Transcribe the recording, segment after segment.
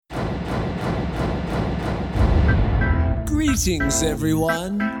Greetings,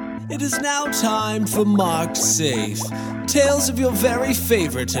 everyone. It is now time for Marked Safe. Tales of your very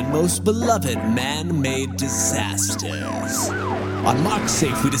favorite and most beloved man-made disasters. On Marked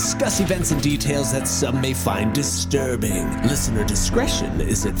Safe, we discuss events and details that some may find disturbing. Listener discretion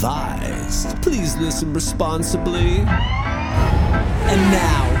is advised. Please listen responsibly. And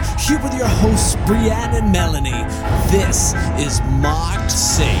now, here with your hosts, Brianne and Melanie, this is Marked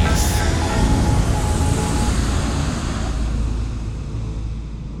Safe.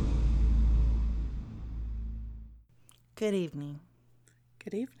 Good evening.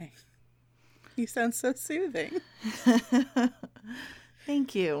 Good evening. You sound so soothing.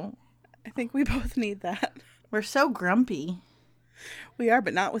 Thank you. I think we both need that. We're so grumpy. We are,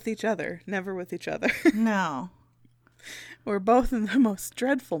 but not with each other. Never with each other. No. We're both in the most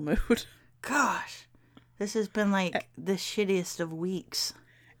dreadful mood. Gosh. This has been like the shittiest of weeks.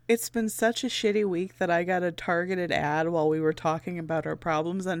 It's been such a shitty week that I got a targeted ad while we were talking about our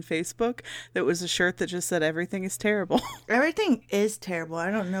problems on Facebook that was a shirt that just said everything is terrible. Everything is terrible.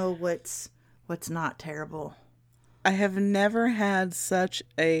 I don't know what's not terrible. I have never had such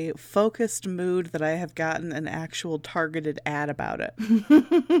a focused mood that I have gotten an actual targeted ad about it.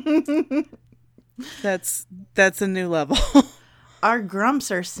 That's a new level. Our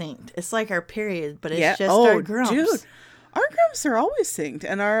grumps are synced. It's like our period, but it's just our grumps. Dude. Our grumps are always synced,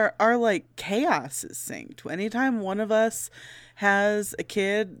 and our like chaos is synced. Anytime one of us has a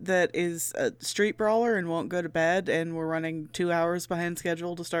kid that is a street brawler and won't go to bed, and we're running 2 hours behind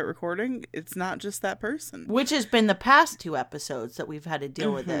schedule to start recording, it's not just that person. Which has been the past 2 episodes that we've had to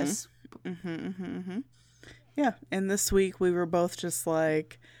deal with this. Yeah, and this week we were both just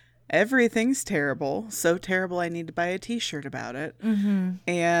like, everything's terrible. So terrible I need to buy a t-shirt about it.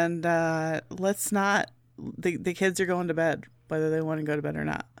 And let's not... The kids are going to bed, whether they want to go to bed or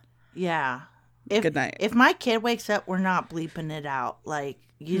not. Yeah. Good night. If my kid wakes up, we're not bleeping it out. Like,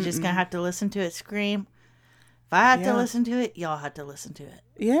 you're just going to have to listen to it scream. If I have to listen to it, y'all have to listen to it.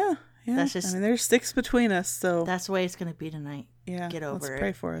 Yeah. That's just, I mean, there's 6 between us, so... That's the way it's going to be tonight. Yeah. Get over it. Let's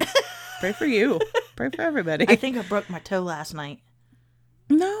pray for us. Pray for you. Pray for everybody. I think I broke my toe last night.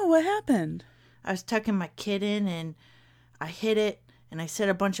 No, what happened? I was tucking my kid in, and I hit it, and I said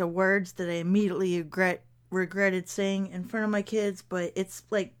a bunch of words that I immediately regretted saying in front of my kids, but it's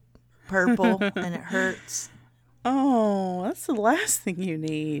like purple and it hurts. Oh, that's the last thing you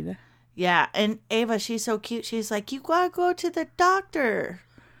need. Yeah, and Ava, she's so cute. She's like, you gotta go to the doctor.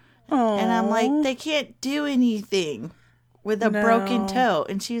 Oh, and I'm like, they can't do anything with a broken toe.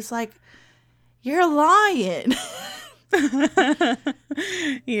 And she's like, you're lying.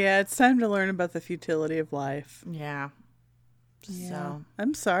 Yeah, it's time to learn about the futility of life. Yeah. So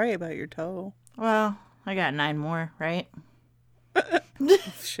I'm sorry about your toe. Well, I got 9 more, right?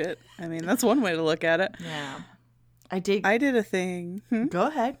 Shit. I mean, that's one way to look at it. Yeah. I did a thing. Go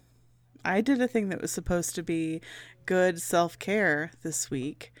ahead. I did a thing that was supposed to be good self-care this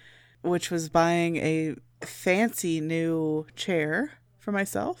week, which was buying a fancy new chair for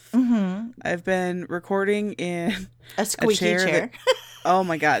myself. I've been recording in a squeaky chair. Oh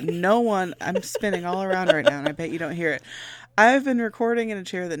my God. I'm spinning all around right now, and I bet you don't hear it. I've been recording in a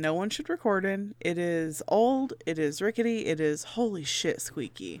chair that no one should record in. It is old. It is rickety. It is holy shit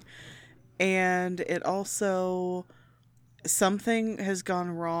squeaky. And it also, something has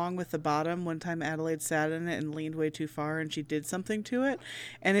gone wrong with the bottom. One time Adelaide sat in it and leaned way too far, and she did something to it.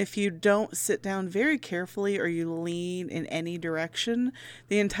 And if you don't sit down very carefully or you lean in any direction,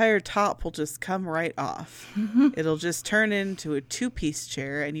 the entire top will just come right off. It'll just turn into a 2-piece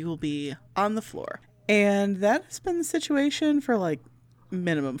chair, and you will be on the floor. And that has been the situation for like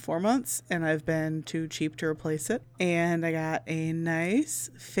minimum 4 months, and I've been too cheap to replace it. And I got a nice,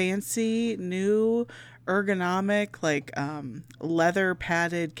 fancy, new, ergonomic, like leather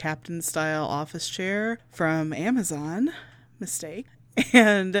padded captain style office chair from Amazon. Mistake.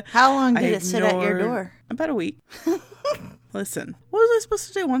 And how long did it sit at your door? About a week. Listen, what was I supposed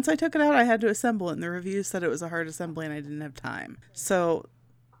to do? Once I took it out, I had to assemble it, and the reviews said it was a hard assembly and I didn't have time. So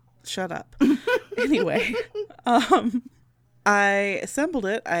shut up. Anyway, I assembled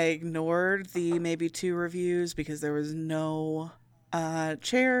it. I ignored the maybe 2 reviews because there was no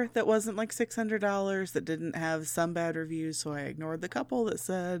chair that wasn't like $600 that didn't have some bad reviews. So I ignored the couple that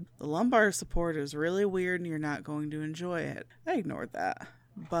said the lumbar support is really weird and you're not going to enjoy it. I ignored that.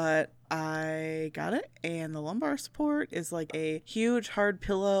 But I got it, and the lumbar support is like a huge hard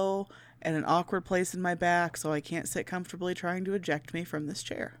pillow and an awkward place in my back, so I can't sit comfortably trying to eject me from this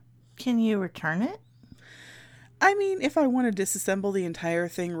chair. Can you return it? I mean, if I want to disassemble the entire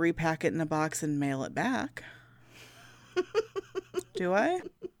thing, repack it in a box, and mail it back. Do I?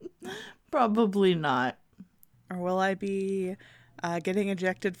 Probably not. or will I be getting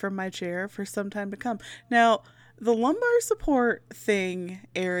ejected from my chair for some time to come? Now, the lumbar support thing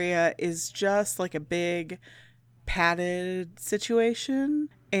area is just like a big padded situation.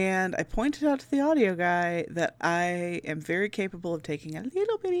 And I pointed out to the audio guy that I am very capable of taking a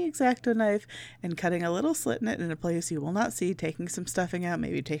little bitty X-Acto knife and cutting a little slit in it in a place you will not see, taking some stuffing out,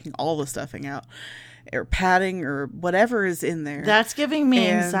 maybe taking all the stuffing out, or padding, or whatever is in there. That's giving me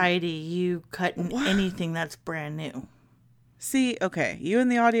anxiety, you cutting anything that's brand new. See, okay, you and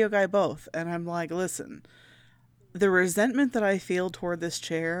the audio guy both. And I'm like, listen, the resentment that I feel toward this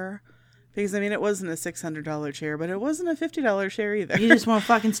chair... Because, I mean, it wasn't a $600 chair, but it wasn't a $50 chair either. You just want to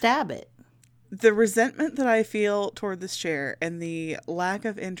fucking stab it. The resentment that I feel toward this chair and the lack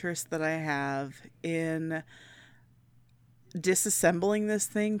of interest that I have in disassembling this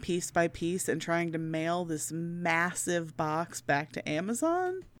thing piece by piece and trying to mail this massive box back to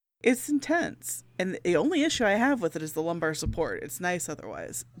Amazon, it's intense. And the only issue I have with it is the lumbar support. It's nice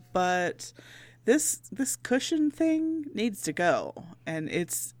otherwise. But... This cushion thing needs to go, and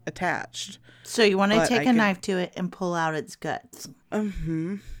it's attached. So you want to take a knife to it and pull out its guts.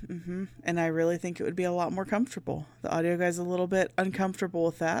 And I really think it would be a lot more comfortable. The audio guy's a little bit uncomfortable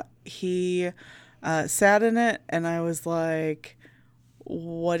with that. He sat in it, and I was like,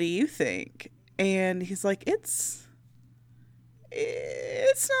 what do you think? And he's like, it's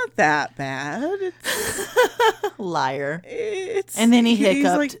not that bad. It's liar. It's, and then he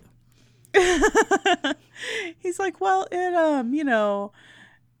hiccuped. Like, he's like, well,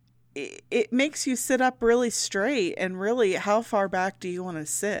 it makes you sit up really straight, and really, how far back do you want to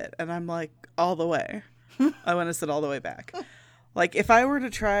sit? And I'm like, all the way. I want to sit all the way back. Like, if I were to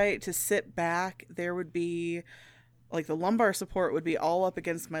try to sit back, there would be, like, the lumbar support would be all up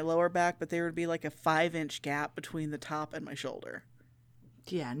against my lower back, but there would be like a 5-inch gap between the top and my shoulder.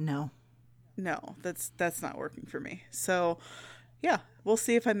 Yeah, no, that's not working for me. So yeah, we'll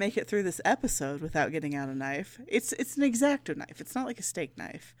see if I make it through this episode without getting out a knife. It's an X-Acto knife. It's not like a steak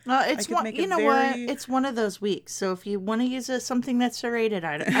knife. It's one. What? It's one of those weeks. So if you want to use something that's serrated,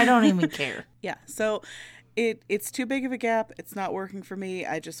 I don't even care. Yeah. So it's too big of a gap. It's not working for me.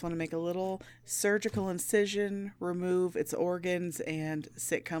 I just want to make a little surgical incision, remove its organs, and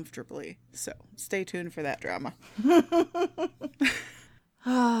sit comfortably. So stay tuned for that drama.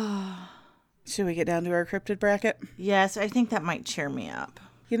 Should we get down to our cryptid bracket? Yes, I think that might cheer me up.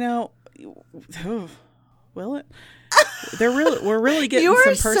 Will it? We're really getting you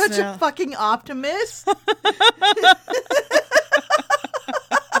are some such a fucking optimist.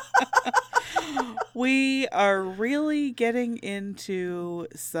 We are really getting into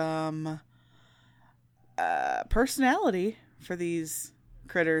some personality for these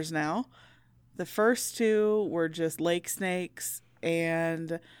critters now. The first two were just lake snakes,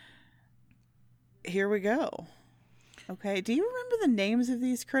 and here we go. Okay, do you remember the names of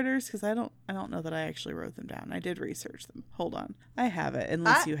these critters? Because I don't know that I actually wrote them down. I did research them. Hold on, I have it.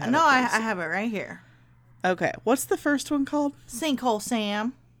 Unless you have it. No, I have it right here. Okay, what's the first one called? Sinkhole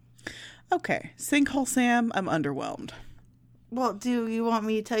Sam. Okay, Sinkhole Sam. I'm underwhelmed. Well, do you want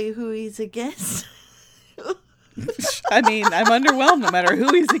me to tell you who he's against? I mean, I'm underwhelmed no matter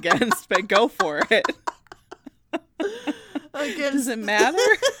who he's against, but go for it. Does it matter?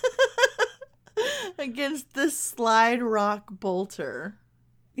 Against the Slide Rock Bolter.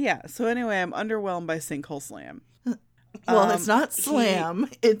 Yeah, so anyway, I'm underwhelmed by Sinkhole Slam. Well, it's not Slam,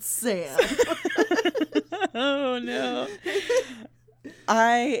 it's Sam. Oh, no.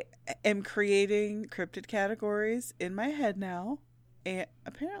 I am creating cryptid categories in my head now. And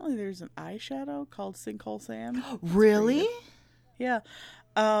apparently there's an eyeshadow called Sinkhole Sam. Really? Yeah.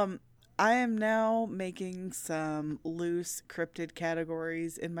 I am now making some loose cryptid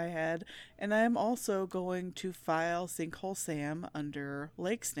categories in my head, and I am also going to file Sinkhole Sam under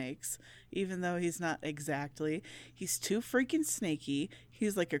lake snakes, even though he's not exactly. He's too freaking snaky.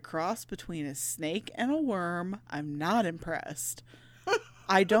 He's like a cross between a snake and a worm. I'm not impressed.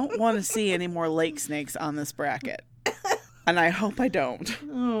 I don't want to see any more lake snakes on this bracket, and I hope I don't.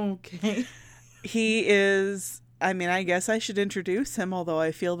 Okay. He is... I mean, I guess I should introduce him, although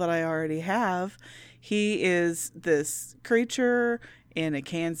I feel that I already have. He is this creature in a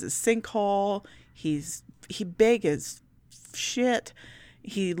Kansas sinkhole. He big as shit.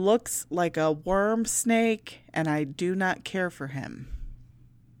 He looks like a worm snake, and I do not care for him.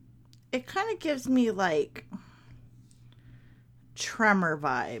 It kind of gives me, like, Tremor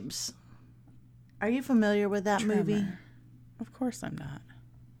vibes. Are you familiar with that movie? Of course I'm not.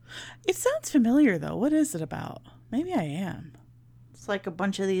 It sounds familiar, though. What is it about? Maybe I am. It's like a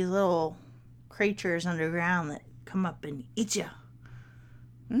bunch of these little creatures underground that come up and eat you.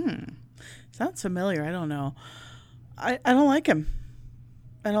 Sounds familiar. I don't know. I don't like him.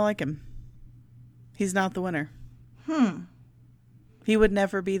 I don't like him. He's not the winner. He would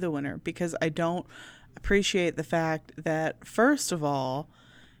never be the winner because I don't appreciate the fact that, first of all,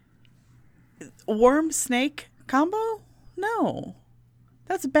 worm snake combo? No.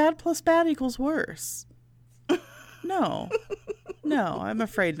 That's bad plus bad equals worse. No. No, I'm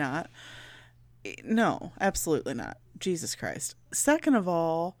afraid not. No, absolutely not. Jesus Christ. Second of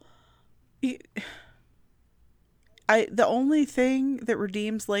all, the only thing that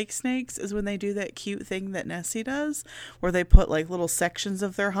redeems lake snakes is when they do that cute thing that Nessie does, where they put like little sections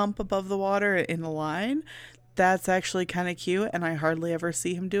of their hump above the water in a line. That's actually kind of cute, and I hardly ever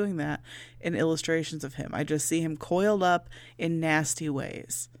see him doing that in illustrations of him. I just see him coiled up in nasty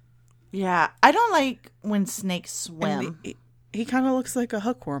ways. Yeah, I don't like when snakes swim. He kind of looks like a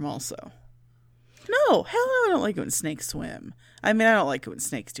hookworm also. No, hell no, I don't like it when snakes swim. I mean, I don't like it when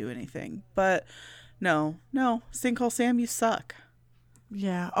snakes do anything, but no, Sinkhole Sam, you suck.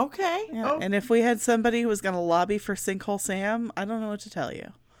 Yeah, okay. Yeah. Oh. And if we had somebody who was going to lobby for Sinkhole Sam, I don't know what to tell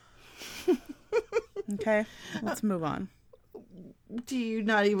you. Okay, let's move on. Do you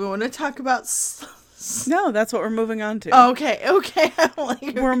not even want to talk about... No, that's what we're moving on to. Oh, okay.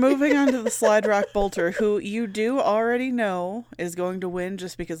 We're moving on to the Slide Rock Bolter, who you do already know is going to win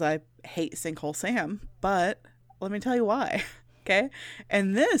just because I hate Sinkhole Sam. But let me tell you why. Okay?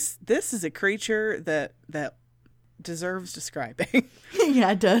 And this is a creature that deserves describing.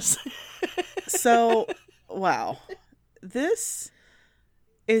 Yeah, it does. So, wow. This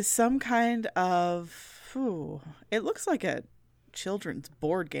is some kind of... it looks like a children's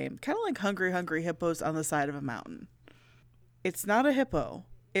board game, kind of like Hungry Hippos on the side of a mountain. It's not a hippo.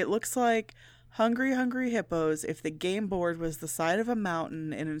 It looks like Hungry Hippos if the game board was the side of a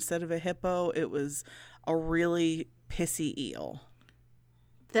mountain and instead of a hippo it was a really pissy eel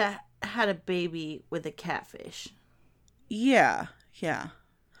that had a baby with a catfish. Yeah.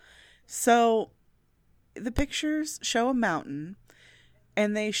 So the pictures show a mountain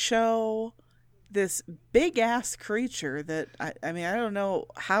and they show this big ass creature that I mean, I don't know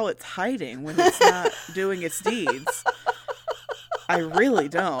how it's hiding when it's not doing its deeds. I really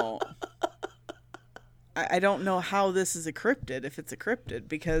don't. I don't know how this is a cryptid, if it's a cryptid,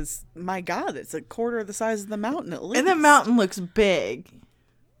 because my God, it's a quarter of the size of the mountain at least. And the mountain looks big.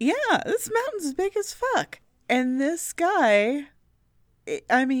 Yeah, this mountain's big as fuck. And this guy,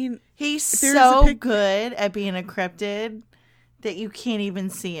 I mean, he's so good at being a cryptid that you can't even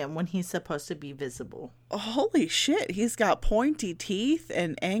see him when he's supposed to be visible. Holy shit, he's got pointy teeth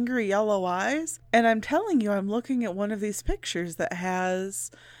and angry yellow eyes. And I'm telling you, I'm looking at one of these pictures that has,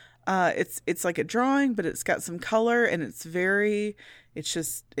 it's like a drawing, but it's got some color and it's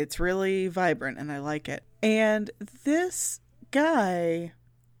really vibrant and I like it. And this guy,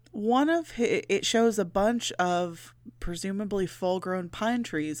 it shows a bunch of presumably full-grown pine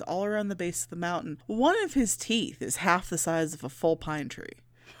trees all around the base of the mountain. One of his teeth is half the size of a full pine tree.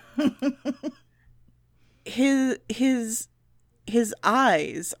 His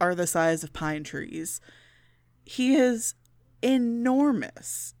eyes are the size of pine trees. He is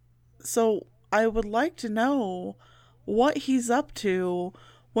enormous. So I would like to know what he's up to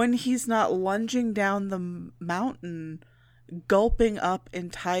when he's not lunging down the mountain, gulping up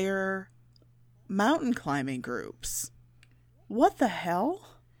entire mountain climbing groups. What the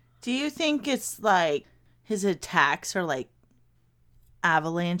hell? Do you think it's like his attacks are like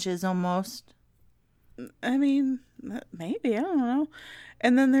avalanches almost? I mean, maybe, I don't know.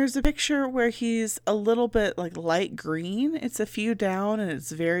 And then there's a picture where he's a little bit like light green. It's a few down and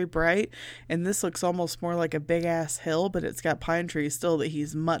it's very bright. And this looks almost more like a big ass hill, but it's got pine trees still that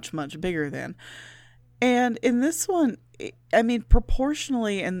he's much, much bigger than. And in this one, I mean,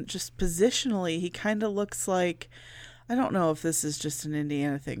 proportionally and just positionally, he kind of looks like, I don't know if this is just an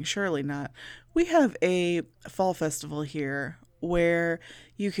Indiana thing. Surely not. We have a fall festival here where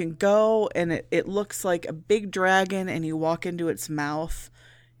you can go and it looks like a big dragon and you walk into its mouth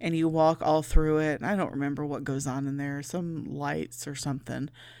and you walk all through it. And I don't remember what goes on in there. Some lights or something.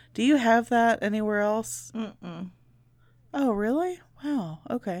 Do you have that anywhere else? Mm-mm. Oh, really? Wow.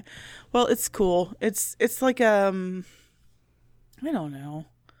 Okay. Well, it's cool. It's like, I don't know.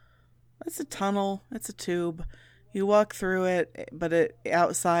 It's a tunnel. It's a tube. You walk through it, but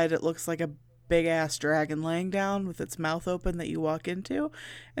outside it looks like a big ass dragon laying down with its mouth open that you walk into.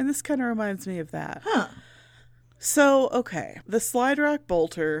 And this kind of reminds me of that. Huh. So, okay. The Slide Rock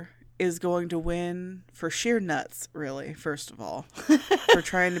Bolter is going to win for sheer nuts, really, first of all. For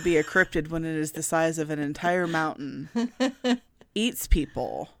trying to be a cryptid when it is the size of an entire mountain. Eats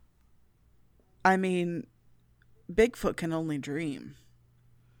people. I mean, Bigfoot can only dream.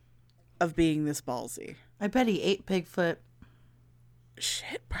 of being this ballsy. I bet he ate Bigfoot.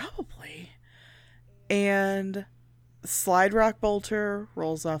 Shit, probably. And Slide Rock Bolter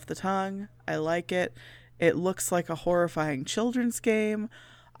rolls off the tongue. I like it. It looks like a horrifying children's game.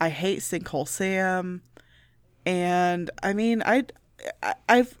 I hate Sinkhole Sam. And I mean,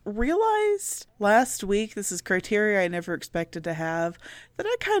 I've realized last week, this is criteria I never expected to have, that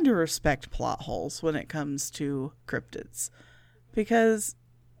I kind of respect plot holes when it comes to cryptids. Because,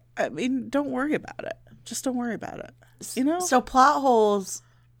 I mean, don't worry about it. Just don't worry about it. You know? So plot holes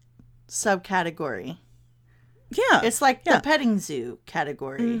subcategory. Yeah. It's like the petting zoo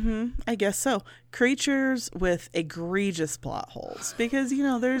category. Mm-hmm. I guess so. Creatures with egregious plot holes. Because, you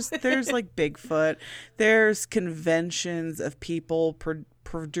know, there's like Bigfoot. There's conventions of people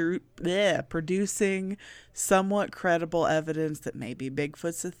producing somewhat credible evidence that maybe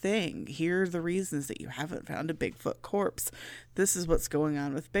Bigfoot's a thing. Here are the reasons that you haven't found a Bigfoot corpse. This is what's going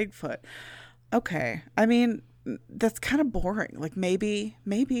on with Bigfoot. Okay. I mean, that's kind of boring. Like maybe,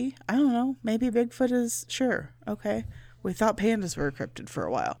 I don't know. Maybe Bigfoot is, sure. Okay. We thought pandas were a cryptid for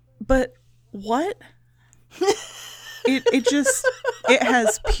a while. But what? it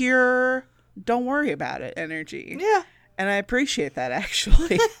has pure, don't worry about it energy. Yeah. And I appreciate that,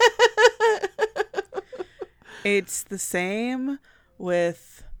 actually. It's the same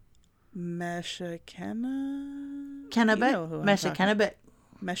with Kennebec.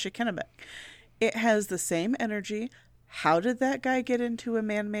 Mesha It has the same energy. How did that guy get into a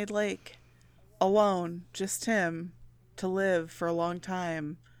man-made lake? Alone, just him, to live for a long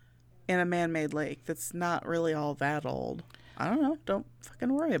time in a man-made lake that's not really all that old. I don't know. Don't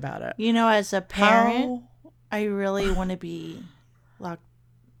fucking worry about it. You know, as a parent, I really want to be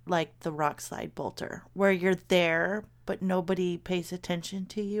like the rock slide bolter, where you're there, but nobody pays attention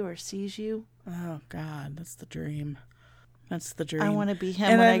to you or sees you. Oh, God. That's the dream. That's the dream. I want to be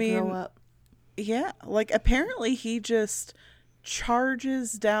him when I grow up. Yeah. Like, apparently he just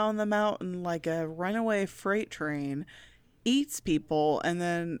charges down the mountain like a runaway freight train, eats people, and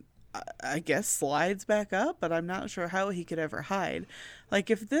then I guess slides back up, but I'm not sure how he could ever hide. Like,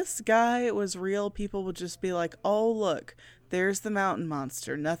 if this guy was real, people would just be like, oh, look, there's the mountain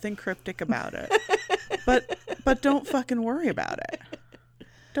monster. Nothing cryptic about it. But don't fucking worry about it.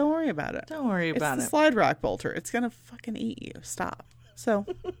 Don't worry about it. Don't worry about It's the Slide Rock Bolter. It's going to fucking eat you. Stop. So,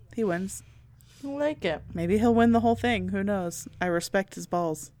 he wins. I like it. Maybe he'll win the whole thing. Who knows? I respect his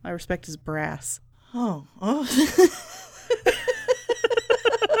balls. I respect his brass. Oh.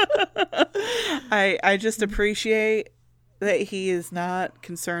 I just appreciate that he is not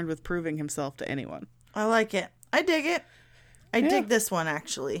concerned with proving himself to anyone. I like it. I dig it. I dig this one,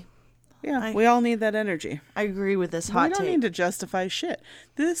 actually. Yeah, we all need that energy. I agree with this hot take. We don't need to justify shit.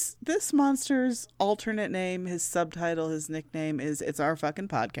 This monster's alternate name, his subtitle, his nickname is It's Our Fucking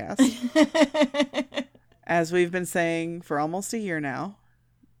Podcast. As we've been saying for almost a year now.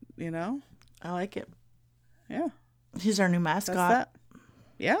 You know? I like it. Yeah. He's our new mascot. That's that.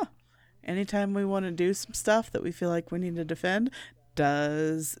 Yeah. Anytime we want to do some stuff that we feel like we need to defend,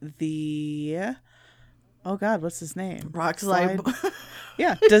 does the... Oh, God, what's his name? Rock slide.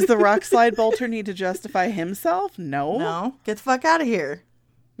 Yeah. Does the rock slide bolter need to justify himself? No. No. Get the fuck out of here.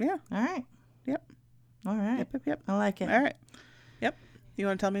 Yeah. All right. Yep. All right. Yep. I like it. All right. Yep. You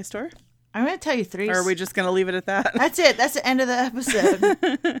want to tell me a story? I'm going to tell you 3. Or are we just going to leave it at that? That's it. That's the end of the episode.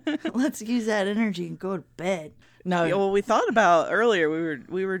 Let's use that energy and go to bed. No. Yeah, well, we thought about earlier.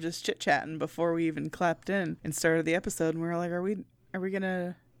 We were just chit-chatting before we even clapped in and started the episode, and we were like, are we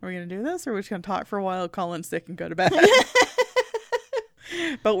gonna do this, or are we just gonna talk for a while, call in sick, and go to bed?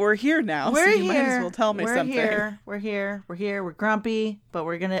 But we're here now, so you might as well tell me something. We're here. We're grumpy, but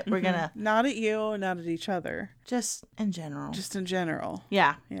we're gonna not at you, not at each other. Just in general. Just in general.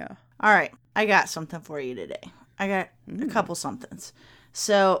 Yeah. Yeah. All right. I got something for you today. I got a couple somethings.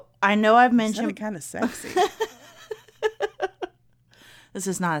 So I know I've mentioned kind of sexy. This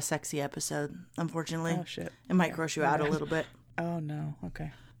is not a sexy episode, unfortunately. Oh shit. It might gross you out a little bit. Oh no.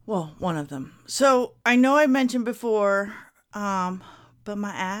 Okay. Well, one of them. So I know I mentioned before, but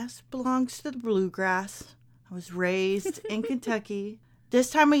my ass belongs to the bluegrass. I was raised in Kentucky. This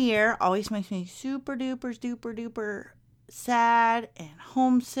time of year always makes me super duper sad and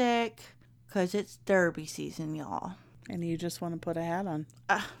homesick because it's derby season, y'all. And you just want to put a hat on?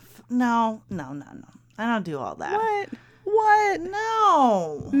 No. I don't do all that. What?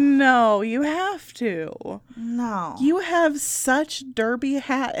 No, you have to. No. You have such derby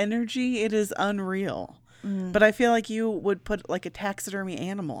hat energy, it is unreal. But I feel like you would put like a taxidermy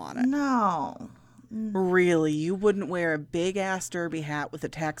animal on it. No. Really? You wouldn't wear a big ass derby hat with a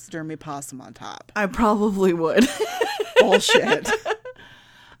taxidermy possum on top? I probably would. Bullshit.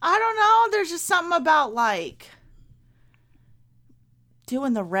 I don't know. There's just something about like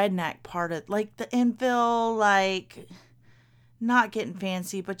doing the redneck part of like the infill, like not getting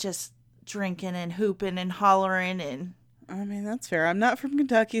fancy, but just drinking and hooping and hollering and. I mean, that's fair. I'm not from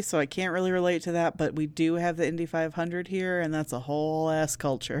Kentucky, so I can't really relate to that, but we do have the Indy 500 here, and that's a whole ass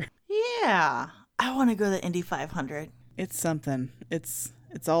culture. Yeah. I want to go to the Indy 500. It's something. It's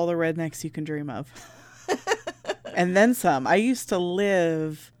all the rednecks you can dream of. And then some. I used to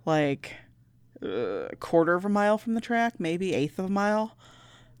live like a quarter of a mile from the track, maybe eighth of a mile.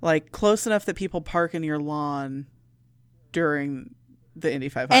 Like close enough that people park in your lawn during the Indy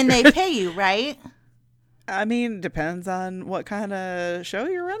 500. And they pay you, right? I mean, depends on what kind of show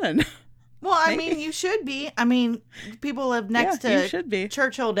you're running. Well, I mean, you should be. I mean, people live next you should to be.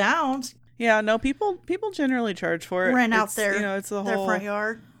 Churchill Downs. Yeah, no, people generally charge for it. Rent out their, it's a their whole front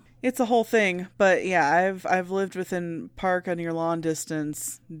yard. It's a whole thing. But yeah, I've lived within park on your lawn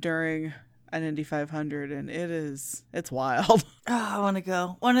distance during an Indy 500, and it's wild. Oh, I want to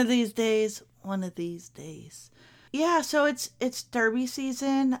go. One of these days. One of these days. Yeah, so it's Derby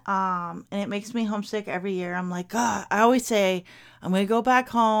season, and it makes me homesick every year. I'm like, God, I always say, I'm going to go back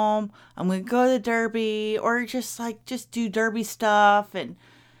home, I'm going to go to the Derby, or just do Derby stuff. And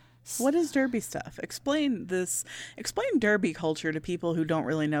what is Derby stuff? Explain Derby culture to people who don't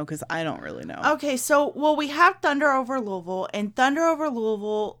really know, because I don't really know. Okay, so, well, we have Thunder Over Louisville, and Thunder Over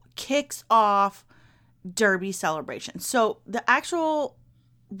Louisville kicks off Derby celebration. So the actual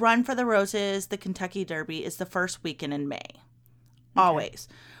Run for the Roses, the Kentucky Derby, is the first weekend in May. Okay. Always.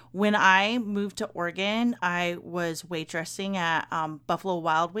 When I moved to Oregon, I was waitressing at Buffalo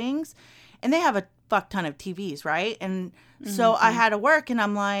Wild Wings, and they have a fuck ton of TVs, right? And so I had to work, and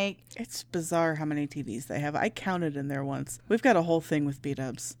I'm like... It's bizarre how many TVs they have. I counted in there once. We've got a whole thing with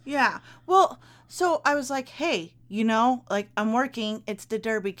B-dubs. Yeah. Well, so I was like, hey, like, I'm working. It's the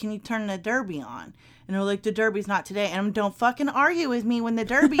Derby. Can you turn the Derby on? And they're like, the Derby's not today. And don't fucking argue with me when the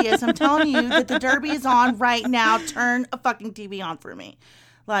Derby is. I'm telling you that the Derby is on right now. Turn a fucking TV on for me.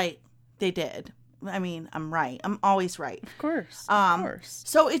 Like, they did. I mean, I'm right. I'm always right. Of course. Of course.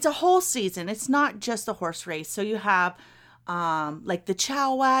 So it's a whole season. It's not just a horse race. So you have like the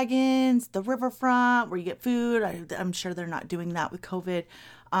chow wagons, the riverfront where you get food. I'm sure they're not doing that with COVID.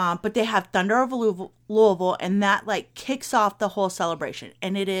 But they have Thunder Over Louisville, and that like kicks off the whole celebration.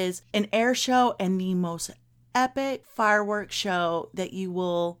 And it is an air show and the most epic fireworks show that you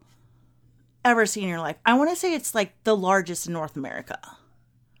will ever see in your life. I want to say it's like the largest in North America.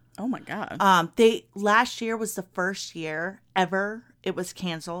 Oh my God. Last year was the first year ever it was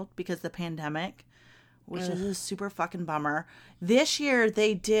canceled because of the pandemic, which is a super fucking bummer. This year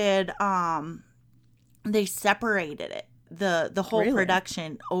they did, they separated it. The whole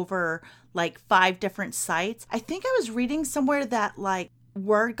production over like 5 different sites. I think I was reading somewhere that like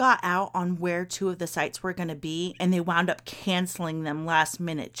word got out on where 2 of the sites were going to be, and they wound up canceling them last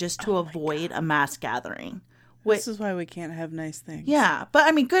minute just to avoid a mass gathering. This is why we can't have nice things. Yeah, but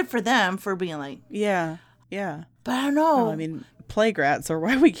I mean, good for them for being like... Yeah. But I don't know. I mean, plague rats are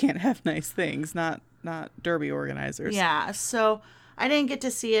why we can't have nice things, not Derby organizers. Yeah, so I didn't get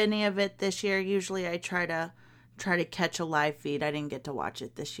to see any of it this year. Usually I try to catch a live feed. I didn't get to watch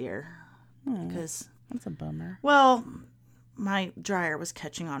it this year because that's a bummer. Well, my dryer was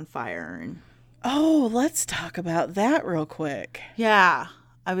catching on fire, and let's talk about that real quick. Yeah,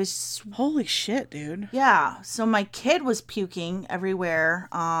 I was holy shit, dude. Yeah, so my kid was puking everywhere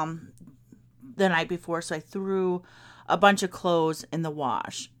the night before, so I threw a bunch of clothes in the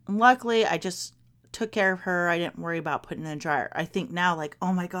wash. And luckily, I just took care of her. I didn't worry about putting it in the dryer. I think now, like,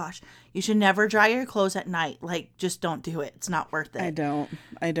 oh my gosh, you should never dry your clothes at night. Like, just don't do it. It's not worth it. I don't.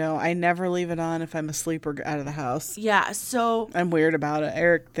 I never leave it on if I'm asleep or out of the house. Yeah, so... I'm weird about it.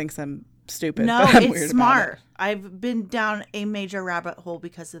 Eric thinks I'm stupid. No, but I'm it's weird smart. about it. I've been down a major rabbit hole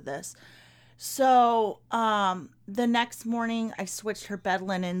because of this. So, the next morning, I switched her bed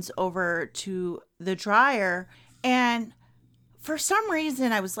linens over to the dryer, and for some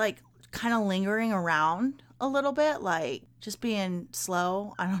reason, I was, like, kind of lingering around a little bit, like just being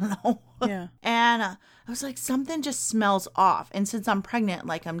slow. I don't know. Yeah. And I was like, something just smells off. And since I'm pregnant,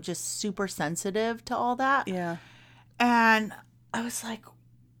 like I'm just super sensitive to all that. Yeah. And I was like,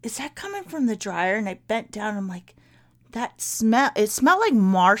 is that coming from the dryer? And I bent down. And I'm like, that smell. It smelled like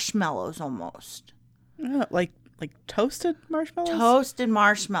marshmallows almost. Like toasted marshmallows. Toasted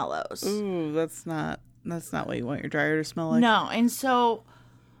marshmallows. Ooh, that's not what you want your dryer to smell like. No. And so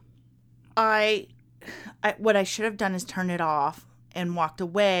I what I should have done is turn it off and walked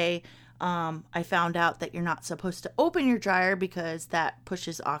away. I found out that you're not supposed to open your dryer because that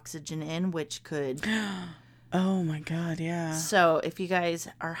pushes oxygen in, which could Oh my God, yeah. So if you guys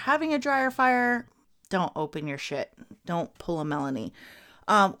are having a dryer fire, don't open your shit. Don't pull a Melanie.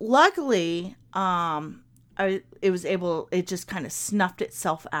 Luckily, it just kind of snuffed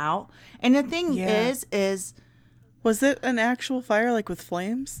itself out. And the thing is Was it an actual fire, like with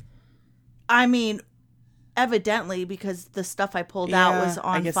flames? I mean, evidently, because the stuff I pulled out was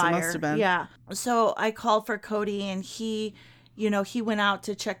on I guess fire. It must have been. Yeah. So I called for Cody, and he went out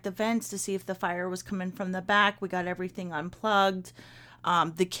to check the vents to see if the fire was coming from the back. We got everything unplugged.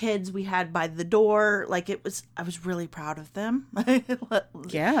 The kids we had by the door, I was really proud of them.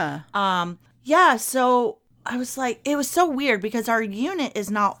 Yeah. Yeah. So I was like, it was so weird because our unit is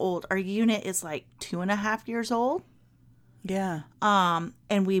not old. Our unit is like 2.5 years old. Yeah.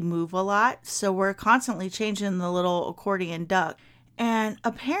 And we move a lot, so we're constantly changing the little accordion duct. And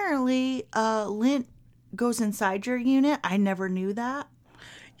apparently, lint goes inside your unit. I never knew that.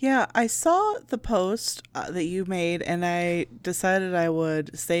 Yeah, I saw the post that you made, and I decided I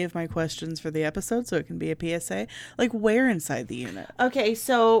would save my questions for the episode so it can be a PSA. Like, where inside the unit? Okay,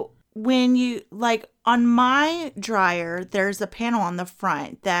 so when you, on my dryer, there's a panel on the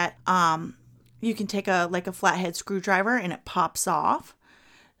front that, you can take a flathead screwdriver and it pops off.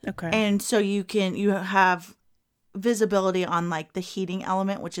 Okay. And so you have visibility on the heating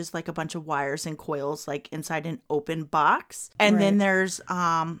element, which is a bunch of wires and coils inside an open box. And then there's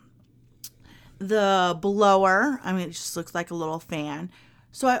the blower. I mean, it just looks like a little fan.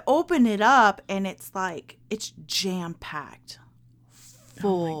 So I open it up and it's jam-packed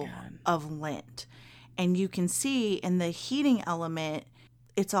full of lint. And you can see in the heating element,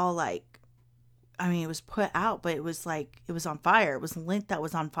 it's all it was put out, but it was on fire. It was lint that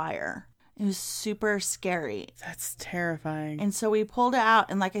was on fire. It was super scary. That's terrifying. And so we pulled it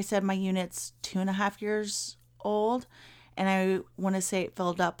out. And like I said, my unit's 2.5 years old. And I want to say it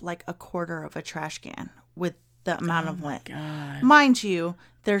filled up a quarter of a trash can with the amount of lint. God. Mind you,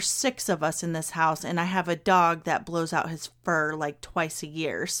 there's 6 of us in this house. And I have a dog that blows out his fur twice a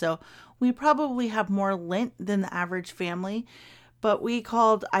year. So we probably have more lint than the average family. But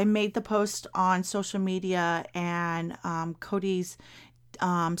I made the post on social media, and Cody's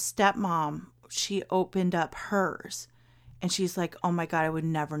stepmom, she opened up hers. And she's like, oh my God, I would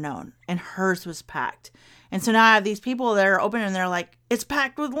never known. And hers was packed. And so now I have these people that are open and they're like, it's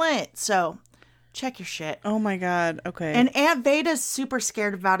packed with lint. So check your shit. Oh my God. Okay. And Aunt Veda's super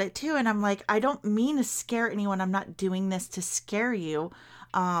scared about it too. And I'm like, I don't mean to scare anyone. I'm not doing this to scare you.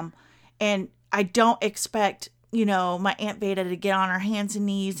 And I don't expect my Aunt Veda to get on her hands and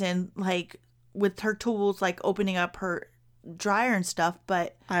knees and with her tools, opening up her dryer and stuff.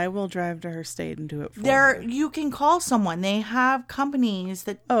 But I will drive to her state and do it for her. You can call someone. They have companies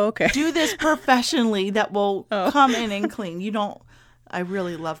that do this professionally that will come in and clean. I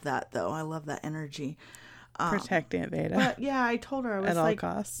really love that though. I love that energy. Protect Aunt Veda. But yeah, I told her I was at all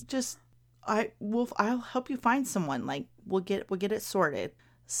costs. I'll help you find someone. We'll get it sorted.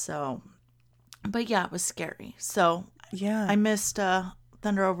 So. But yeah, it was scary. So yeah, I missed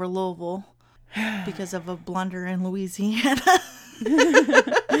Thunder over Louisville because of a blunder in Louisiana.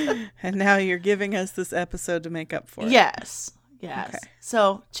 And now you're giving us this episode to make up for it. Yes. Okay.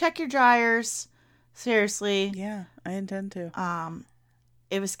 So check your dryers. Seriously. Yeah, I intend to.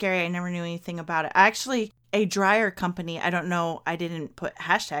 It was scary. I never knew anything about it. Actually, a dryer company, I don't know, I didn't put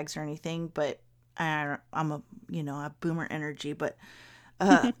hashtags or anything, but I'm a boomer energy, but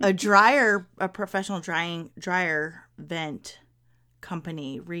a professional dryer vent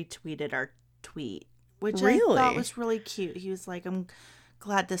company retweeted our tweet, which I thought was really cute. He was like, I'm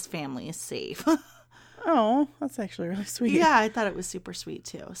glad this family is safe. Oh, that's actually really sweet. Yeah, I thought it was super sweet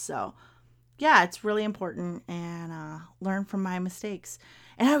too. So yeah, it's really important, and learn from my mistakes.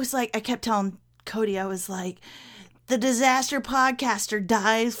 And I kept telling Cody, I was like, the disaster podcaster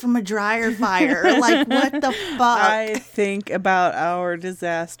dies from a dryer fire. What the fuck? I think about our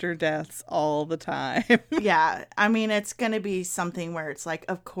disaster deaths all the time. Yeah. I mean, it's going to be something where it's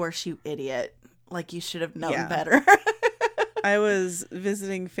of course, you idiot. You should have known better. I was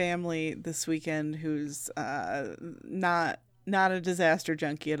visiting family this weekend who's not a disaster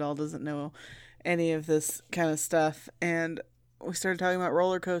junkie at all, doesn't know any of this kind of stuff. And we started talking about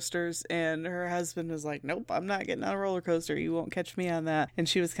roller coasters, and her husband was like, nope, I'm not getting on a roller coaster. You won't catch me on that. And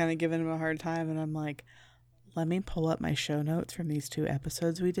she was kind of giving him a hard time. And I'm like, let me pull up my show notes from these 2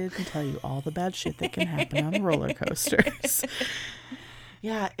 episodes we did and tell you all the bad shit that can happen on roller coasters.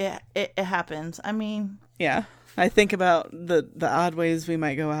 Yeah, it happens. I mean, yeah, I think about the odd ways we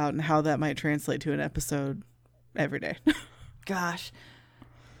might go out and how that might translate to an episode every day. Gosh,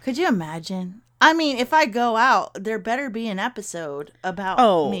 could you imagine? I mean, if I go out, there better be an episode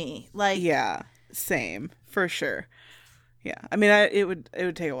about me. Yeah, same. for sure. Yeah, I mean, it would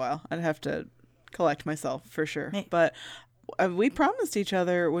take a while. I'd have to collect myself for sure. Hey. But we promised each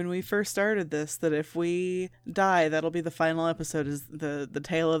other when we first started this that if we die, that'll be the final episode, is the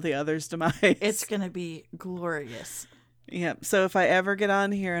tale of the other's demise. It's gonna be glorious. Yeah. So if I ever get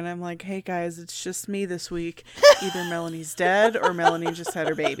on here and I'm like, hey guys, it's just me this week, either Melanie's dead or Melanie just had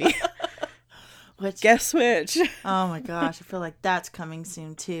her baby. Guess which? Oh my gosh, I feel like that's coming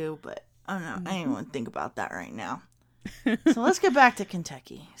soon too, but I don't know. I don't even want to think about that right now. So let's get back to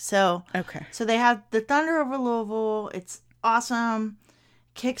Kentucky. Okay. So they have the Thunder over Louisville. It's awesome.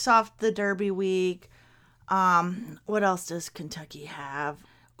 Kicks off the Derby week. What else does Kentucky have?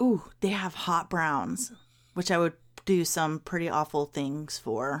 Ooh, they have hot browns, which I would do some pretty awful things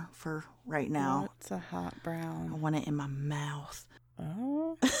for right now. What's a hot I brown? want it in my mouth.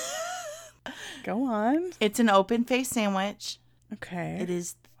 Oh. Go on. It's an open face sandwich. Okay. It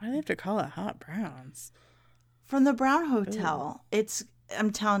is Why do they have to call it hot browns? from the Brown Hotel.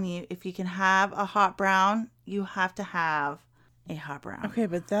 I'm telling you, if you can have a hot brown, you have to have a hot brown. Okay,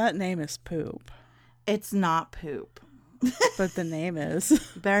 but that name is poop. It's not poop. But the name is.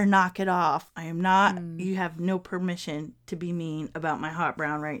 You better knock it off. I am not. You have no permission to be mean about my hot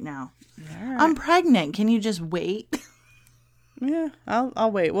brown right now. All right. I'm pregnant. Can you just wait? Yeah,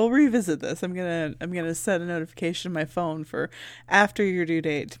 I'll wait. We'll revisit this. I'm gonna set a notification on my phone for after your due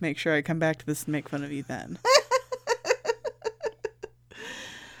date to make sure I come back to this and make fun of you then.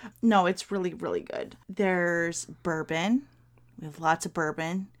 No, it's really, really good. There's bourbon. We have lots of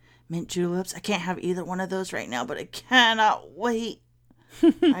bourbon. Mint juleps. I can't have either one of those right now, but I cannot wait.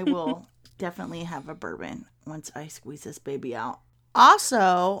 I will definitely have a bourbon once I squeeze this baby out.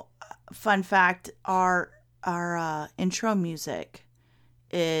 Also, fun fact, our intro music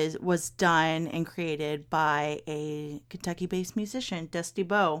was done and created by a Kentucky-based musician, Dusty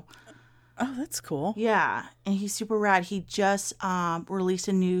Bowe. Oh, that's cool. Yeah, and he's super rad. He just released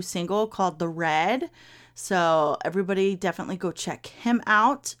a new single called The Red. So everybody definitely go check him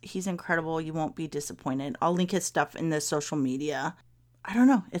out. He's incredible. You won't be disappointed. I'll link his stuff in the social media. I don't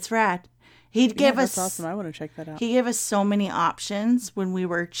know. It's rad. He gave That's us awesome. I want to check that out. He gave us so many options when we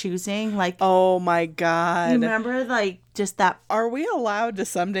were choosing. Like, Oh my god. you remember, like, just that. Are we allowed to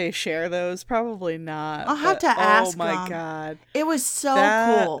someday share those? Probably not. I'll have but- to ask Oh my them. god. It was so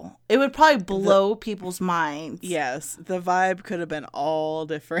That- cool. It would probably blow people's minds. Yes, the vibe could have been all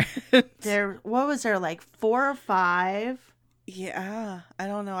different. What was there, like 4 or 5? Yeah, I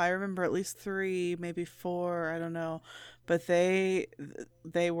don't know. I remember at least 3, maybe 4. I don't know, but they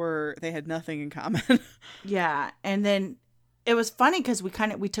had nothing in common. Yeah, and then it was funny because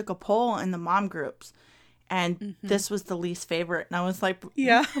we took a poll in the mom groups, and this was the least favorite, and I was like,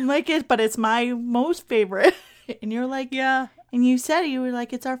 Yeah. I'm like it, but it's my most favorite, and you're like, Yeah, and you said you were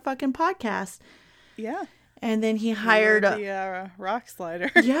like, it's our fucking podcast, yeah. and then he hired the rock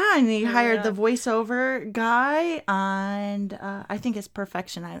slider. yeah, and he hired Yeah. the voiceover guy, and I think it's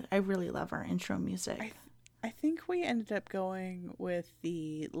perfection. I really love our intro music. I think we ended up going with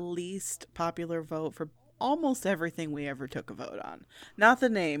the least popular vote for almost everything we ever took a vote on. Not the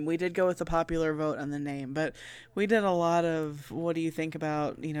name. We did go with the popular vote on the name, but we did a lot of what do you think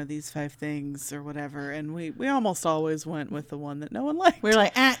about, these 5 things or whatever, and we almost always went with the one that no one liked. We're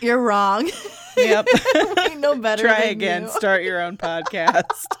like, you're wrong. Yep. We know better. Try than again. you. Start your own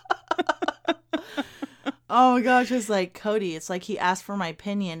podcast. Oh my gosh, it's like Cody. It's like he asked for my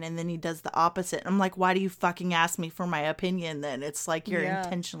opinion and then he does the opposite. I'm like, why do you fucking ask me for my opinion then? It's like you're Yeah.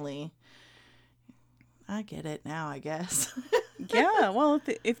 intentionally. I get it now, I guess. Yeah, well,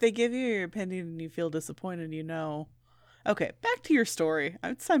 if they give you your opinion and you feel disappointed, Okay, back to your story.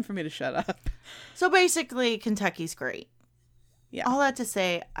 It's time for me to shut up. So basically, Kentucky's great. Yeah. All that to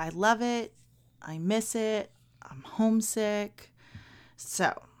say, I love it. I miss it. I'm homesick.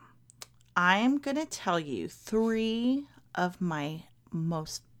 So, I am going to tell you 3 of my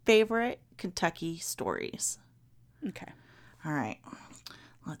most favorite Kentucky stories. Okay. All right.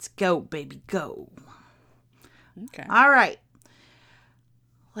 Let's go, baby, go. Okay. All right.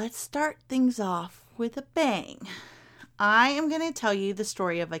 Let's start things off with a bang. I am going to tell you the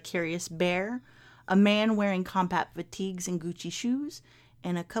story of a curious bear, a man wearing combat fatigues and Gucci shoes,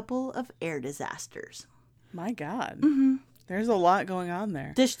 and a couple of air disasters. My God. Mm-hmm. There's a lot going on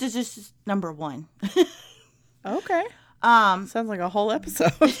there. This is number 1. Okay. Sounds like a whole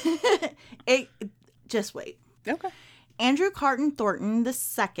episode. Just wait. Okay. Andrew Carton Thornton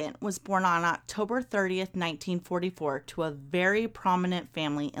II was born on October 30th, 1944, to a very prominent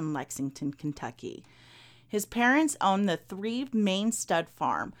family in Lexington, Kentucky. His parents owned the 3 Main Stud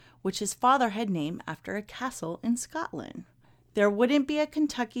Farm, which his father had named after a castle in Scotland. There wouldn't be a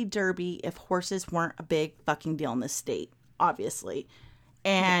Kentucky Derby if horses weren't a big fucking deal in this state, obviously.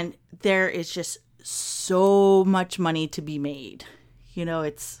 And there is just so much money to be made. You know,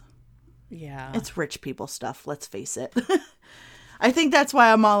 it's rich people stuff, let's face it. I think that's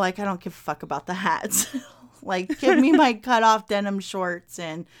why I'm all like, I don't give a fuck about the hats. Like, give me my cut-off denim shorts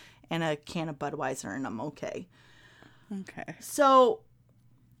and a can of Budweiser and I'm okay. Okay. So,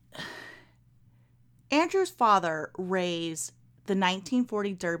 Andrew's father raised the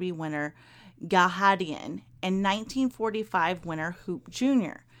 1940 Derby winner Galhadian and 1945 winner Hoop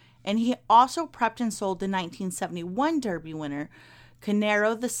Jr. And he also prepped and sold the 1971 Derby winner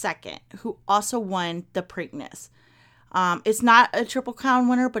Canero II, who also won the Preakness. It's not a Triple Crown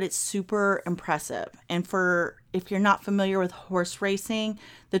winner, but it's super impressive. And if you're not familiar with horse racing,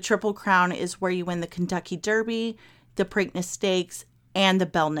 the Triple Crown is where you win the Kentucky Derby, the Preakness Stakes, and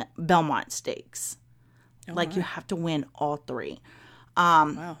the Belmont Stakes. Oh, like, you have to win all three.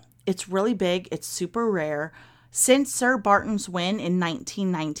 Wow. It's really big. It's super rare. Since Sir Barton's win in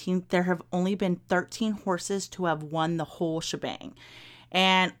 1919, there have only been 13 horses to have won the whole shebang.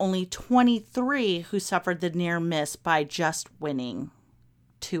 And only 23 who suffered the near miss by just winning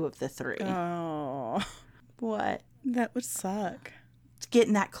 2 of the 3. Oh. What? That would suck.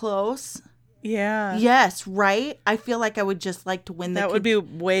 Getting that close? Yeah. Yes, right? I feel like I would just like to win the... That would be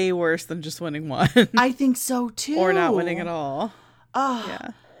way worse than just winning one. I think so, too. Or not winning at all. Oh. Yeah.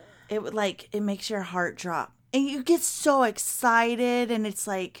 It would, like, it makes your heart drop. And you get so excited, and it's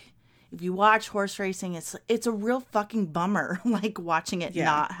like, if you watch horse racing, it's a real fucking bummer, like, watching it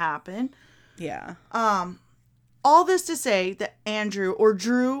not happen. Yeah. All this to say that Andrew, or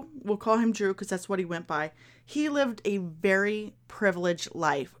Drew, we'll call him Drew because that's what he went by, he lived a very privileged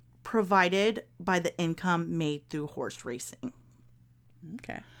life, provided by the income made through horse racing.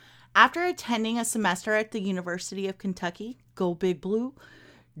 Okay. After attending a semester at the University of Kentucky, go Big Blue,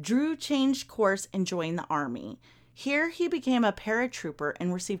 Drew changed course and joined the Army. Here he became a paratrooper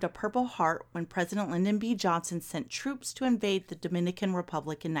and received a Purple Heart when President Lyndon B. Johnson sent troops to invade the Dominican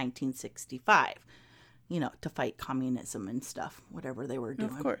Republic in 1965. You know, to fight communism and stuff, whatever they were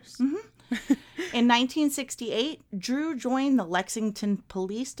doing. Of course. Mm-hmm. In 1968, Drew joined the Lexington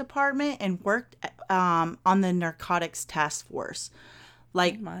Police Department and worked on the Narcotics Task Force.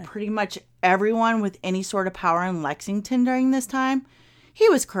 Like, pretty much everyone with any sort of power in Lexington during this time, he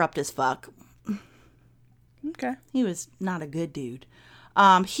was corrupt as fuck. Okay. He was not a good dude.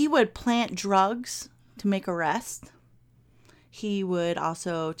 He would plant drugs to make arrests. He would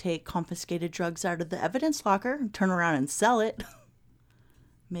also take confiscated drugs out of the evidence locker and turn around and sell it.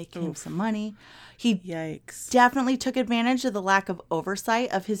 Make him some money. He Yikes. definitely took advantage of the lack of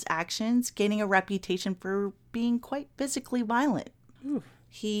oversight of his actions, gaining a reputation for being quite physically violent. Ooh.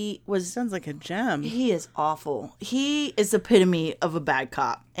 He was... Sounds like a gem. He is awful. He is the epitome of a bad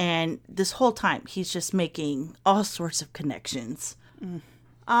cop. And this whole time, he's just making all sorts of connections.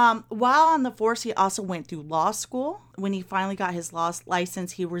 While on the force, he also went through law school. When he finally got his law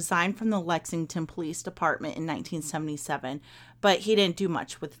license, he resigned from the Lexington Police Department in 1977. But he didn't do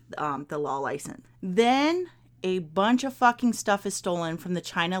much with the law license. Then a bunch of fucking stuff is stolen from the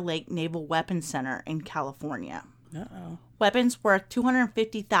China Lake Naval Weapons Center in California. Uh-oh. Weapons worth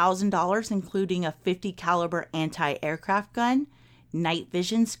 $250,000, including a .50 caliber anti-aircraft gun, night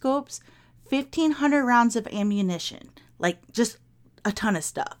vision scopes, 1,500 rounds of ammunition. Like, just a ton of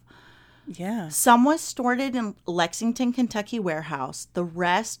stuff. Yeah. Some was stored in Lexington, Kentucky warehouse. The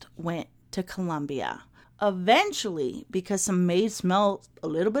rest went to Columbia. Eventually, because some maids smelled a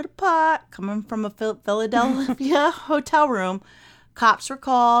little bit of pot coming from a Philadelphia hotel room, cops were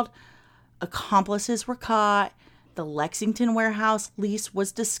called, accomplices were caught, the Lexington warehouse lease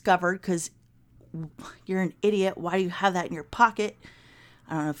was discovered because you're an idiot. Why do you have that in your pocket?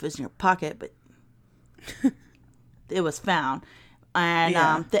 I don't know if it was in your pocket, but it was found.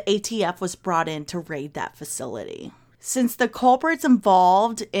 And the ATF was brought in to raid that facility. Since the culprits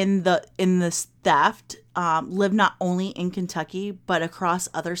involved in this theft lived not only in Kentucky, but across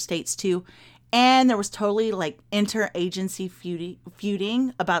other states too, and there was totally like interagency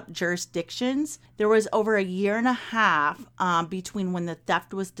feuding about jurisdictions, there was over a year and a half between when the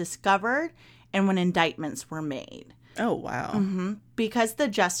theft was discovered and when indictments were made. Oh, wow. Mm-hmm. Because the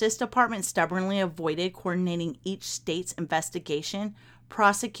Justice Department stubbornly avoided coordinating each state's investigation,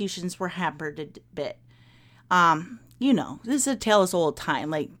 prosecutions were hampered a bit. You know, this is a tale as old time,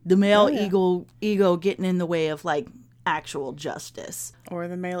 like the male ego getting in the way of like actual justice. Or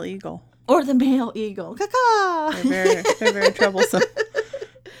the male eagle. Or the male eagle. Caca! They're very troublesome.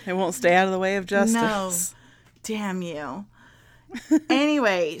 They won't stay out of the way of justice. No. Damn you.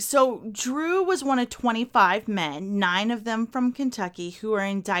 Anyway, so Drew was one of 25 men, 9 of them from Kentucky, who were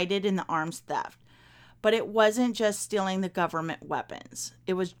indicted in the arms theft. But it wasn't just stealing the government weapons.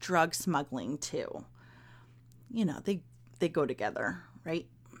 It was drug smuggling, too. You know, they go together, right?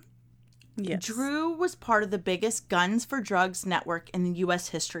 Yes. Drew was part of the biggest guns for drugs network in the U.S.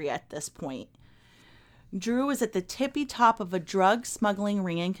 history at this point. Drew was at the tippy top of a drug smuggling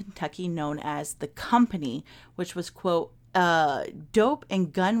ring in Kentucky known as the Company, which was, quote, a dope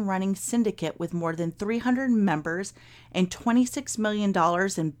and gun running syndicate with more than 300 members and $26 million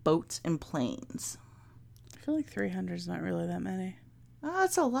in boats and planes. I feel like 300 is not really that many. Oh,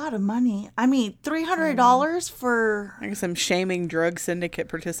 that's a lot of money. I mean, $300 for... I guess I'm shaming drug syndicate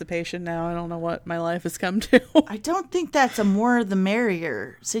participation now. I don't know what my life has come to. I don't think that's a more the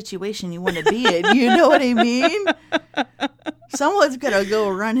merrier situation you want to be in. You know what I mean? Someone's going to go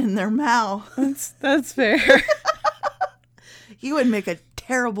running their mouth. That's fair. You would make a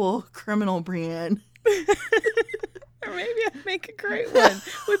terrible criminal, Brienne. Or maybe I'd make a great one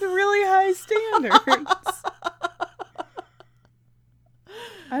with really high standards.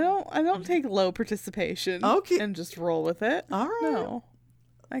 I don't take low participation. Okay. And just roll with it. All right. No.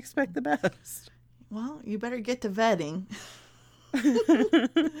 I expect the best. Well, you better get to vetting.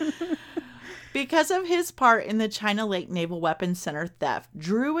 Because of his part in the China Lake Naval Weapons Center theft,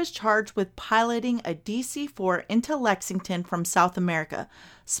 Drew was charged with piloting a DC-4 into Lexington from South America,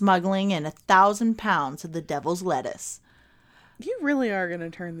 smuggling in 1,000 pounds of the devil's lettuce. You really are going to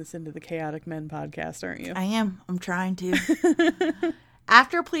turn this into the Chaotic Men podcast, aren't you? I am. I'm trying to.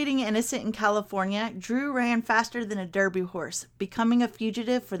 After pleading innocent in California, Drew ran faster than a derby horse, becoming a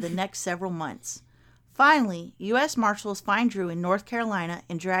fugitive for the next several months. Finally, U.S. Marshals find Drew in North Carolina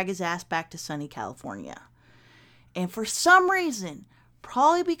and drag his ass back to sunny California. And for some reason,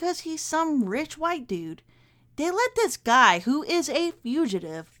 probably because he's some rich white dude, they let this guy, who is a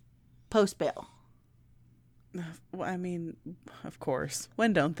fugitive, post bail. Well, I mean, of course.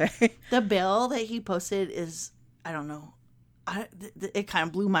 When don't they? The bill that he posted is, I don't know, it kind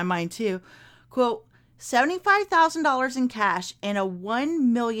of blew my mind too. Quote, $75,000 in cash and a $1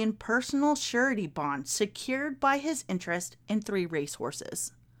 million personal surety bond secured by his interest in 3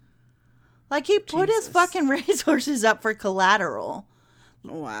 racehorses. Like, he put his fucking racehorses up for collateral.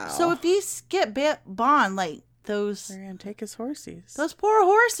 Wow. So if he skip bond, like, those... They're going to take his horses. Those poor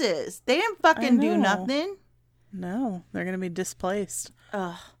horses. They didn't fucking do nothing. No, they're going to be displaced.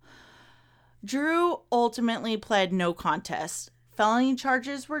 Ugh. Drew ultimately pled no contest. Felony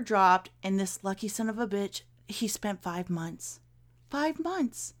charges were dropped, and this lucky son of a bitch, he spent 5 months. 5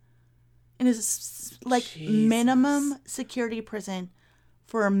 months. In his, like, Jesus. minimum security prison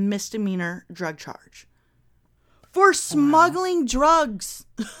for a misdemeanor drug charge. For smuggling drugs.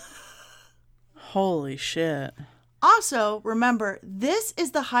 Holy shit. Also, remember, this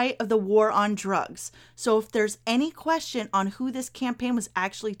is the height of the war on drugs. So if there's any question on who this campaign was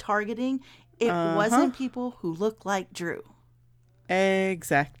actually targeting, it wasn't people who look like Drew.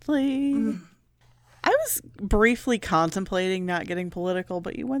 Exactly. I was briefly contemplating not getting political,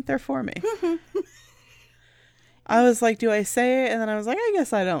 but you went there for me. I was like, do I say it? And then I was like, I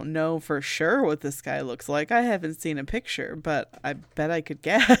guess I don't know for sure what this guy looks like. I haven't seen a picture, but I bet I could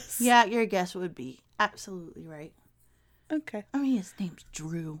guess. Yeah, your guess would be absolutely right. Okay. I mean, his name's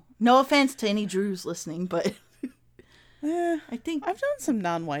Drew. No offense to any Drews listening, but I think... I've done some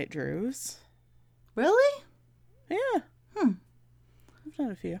non-white Drews. Really? Yeah. I've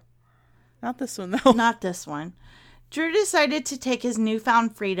done a few. Not this one, though. Not this one. Drew decided to take his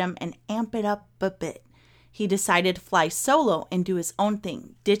newfound freedom and amp it up a bit. He decided to fly solo and do his own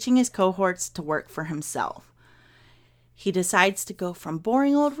thing, ditching his cohorts to work for himself. He decides to go from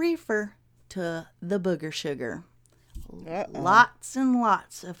boring old reefer to the booger sugar. Lots and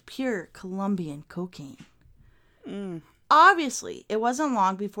lots of pure Colombian cocaine. Obviously, it wasn't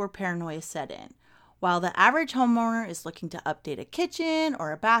long before paranoia set in. While the average homeowner is looking to update a kitchen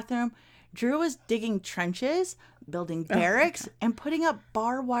or a bathroom, Drew was digging trenches, building barracks, and putting up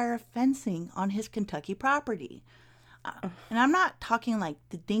barbed wire fencing on his Kentucky property. And I'm not talking like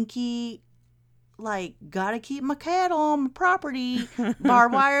the dinky, like, gotta keep my cattle on my property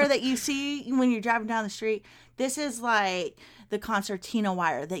barbed wire that you see when you're driving down the street. This is like the concertina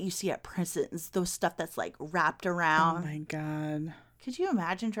wire that you see at prisons, those stuff that's like wrapped around. Oh my God. Could you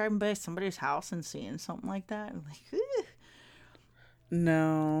imagine driving by somebody's house and seeing something like that? Like, ugh.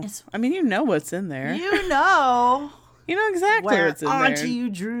 No. I mean, you know what's in there. You know. You know exactly what's in there. Onto you,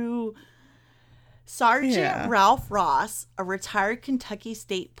 Drew. Sergeant Ralph Ross, a retired Kentucky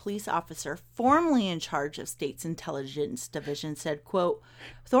State Police officer formerly in charge of State's Intelligence Division, said, quote,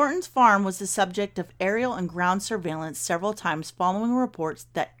 Thornton's farm was the subject of aerial and ground surveillance several times following reports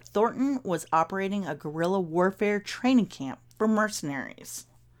that Thornton was operating a guerrilla warfare training camp for mercenaries.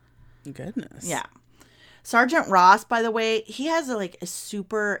 Goodness. Yeah. Sergeant Ross, by the way, he has a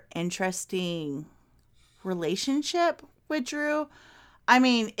super interesting relationship with Drew. I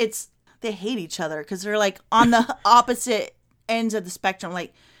mean, they hate each other because they're on the opposite ends of the spectrum.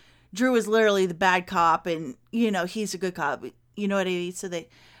 Drew is literally the bad cop and, he's a good cop. You know what I mean? So but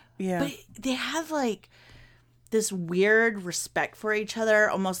they have this weird respect for each other,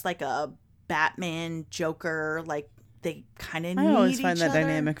 almost like a Batman Joker. They kind of need each other. I always find that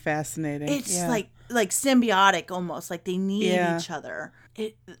dynamic fascinating. It's like symbiotic almost. They need each other.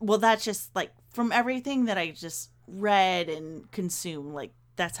 That's just from everything that I just read and consumed,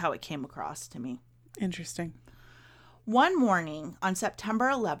 that's how it came across to me. Interesting. One morning on September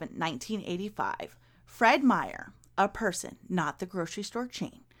 11, 1985, Fred Meyer, a person, not the grocery store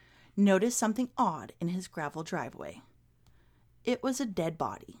chain, noticed something odd in his gravel driveway. It was a dead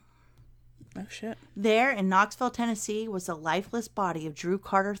body. Oh, shit. There in Knoxville, Tennessee, was the lifeless body of Drew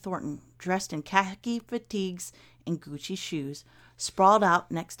Carter Thornton, dressed in khaki fatigues and Gucci shoes, sprawled out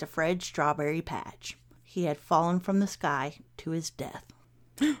next to Fred's strawberry patch. He had fallen from the sky to his death.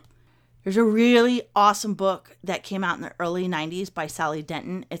 There's a really awesome book that came out in the early 90s by Sally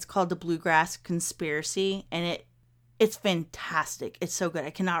Denton. It's called The Bluegrass Conspiracy, and it's fantastic. It's so good.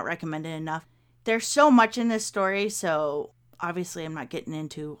 I cannot recommend it enough. There's so much in this story, so obviously I'm not getting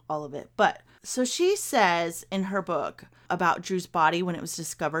into all of it. But so she says in her book about Drew's body when it was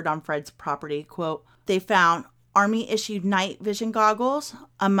discovered on Fred's property, quote, they found Army-issued night vision goggles,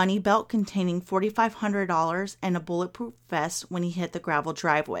 a money belt containing $4,500, and a bulletproof vest when he hit the gravel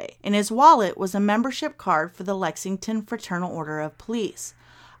driveway. In his wallet was a membership card for the Lexington Fraternal Order of Police,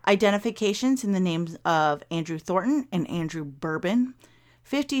 identifications in the names of Andrew Thornton and Andrew Bourbon,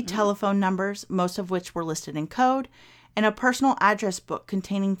 50 telephone numbers, most of which were listed in code, and a personal address book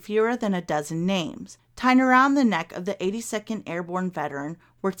containing fewer than a dozen names. Tied around the neck of the 82nd Airborne veteran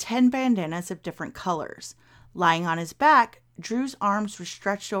were 10 bandanas of different colors. Lying on his back, Drew's arms were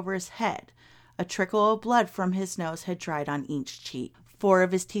stretched over his head. A trickle of blood from his nose had dried on each cheek. 4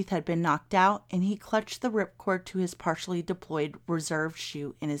 of his teeth had been knocked out, and he clutched the ripcord to his partially deployed reserve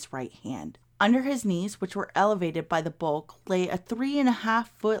shoe in his right hand. Under his knees, which were elevated by the bulk, lay a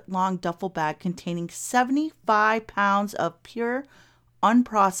 3.5-foot-long duffel bag containing 75 pounds of pure,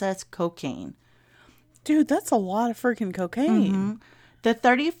 unprocessed cocaine. Dude, that's a lot of freaking cocaine. Mm-hmm. The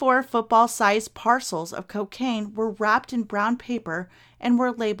 34 football-sized parcels of cocaine were wrapped in brown paper and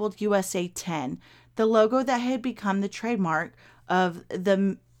were labeled USA 10, the logo that had become the trademark of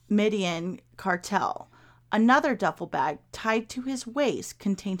the Median cartel. Another duffel bag tied to his waist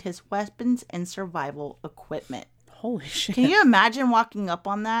contained his weapons and survival equipment. Holy shit. Can you imagine walking up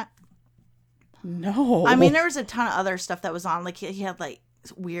on that? No. I mean, there was a ton of other stuff that was on. He had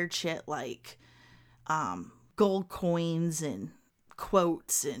weird shit gold coins and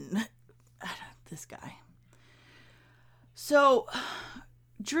quotes and this guy. So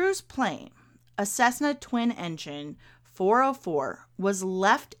Drew's plane, a Cessna twin engine 404, was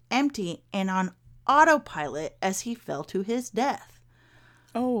left empty and on autopilot as he fell to his death.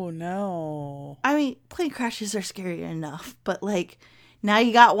 Oh no. I mean, plane crashes are scary enough, but now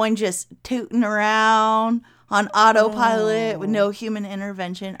you got one just tooting around on autopilot with no human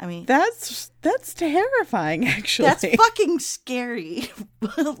intervention. I mean, that's terrifying, actually. That's fucking scary.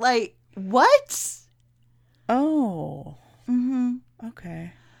 What? Oh. Mm-hmm.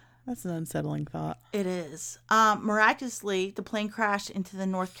 Okay. That's an unsettling thought. It is. Miraculously, the plane crashed into the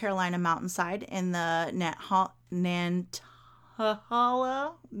North Carolina mountainside in the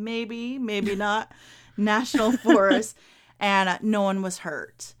Nantahala, maybe not, National Forest, and no one was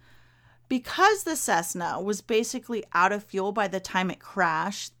hurt. Because the Cessna was basically out of fuel by the time it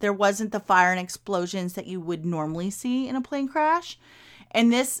crashed, there wasn't the fire and explosions that you would normally see in a plane crash. And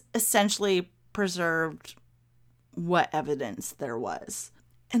this essentially preserved what evidence there was.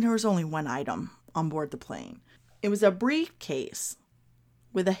 And there was only one item on board the plane. It was a briefcase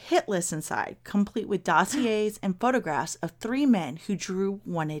with a hit list inside, complete with dossiers and photographs of 3 men who Drew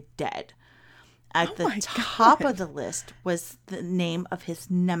wanted dead. At the top of the list was the name of his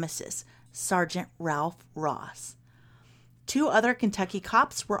nemesis, Sergeant Ralph Ross. 2 other Kentucky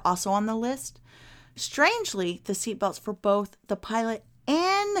cops were also on the list. Strangely, the seatbelts for both the pilot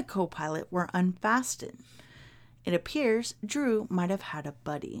and the co-pilot were unfastened. It appears Drew might have had a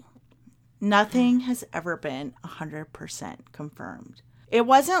buddy. Nothing has ever been 100% confirmed. It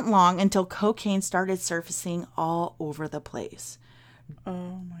wasn't long until cocaine started surfacing all over the place.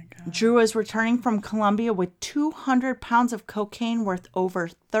 Oh my God. Drew was returning from Colombia with 200 pounds of cocaine worth over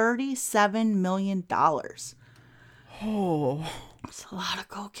 $37 million. Oh. It's a lot of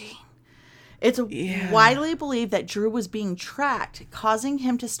cocaine. It's widely believed that Drew was being tracked, causing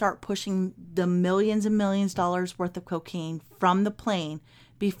him to start pushing the millions and millions of dollars worth of cocaine from the plane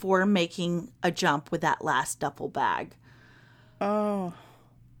before making a jump with that last duffel bag. Oh.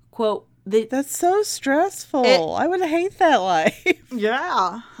 Quote, That's so stressful. I would hate that life.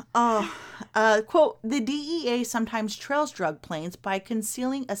 Yeah. Quote, the DEA sometimes trails drug planes by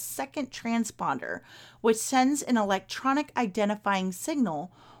concealing a second transponder, which sends an electronic identifying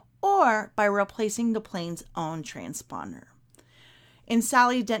signal, or by replacing the plane's own transponder. In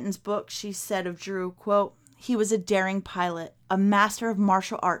Sally Denton's book, she said of Drew, quote, he was a daring pilot, a master of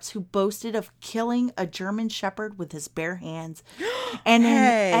martial arts who boasted of killing a German shepherd with his bare hands, and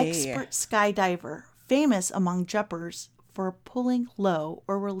an expert skydiver, famous among jumpers for pulling low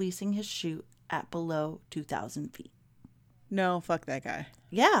or releasing his chute at below 2,000 feet. No, fuck that guy.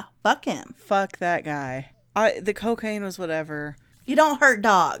 Yeah, fuck him. Fuck that guy. The cocaine was whatever. You don't hurt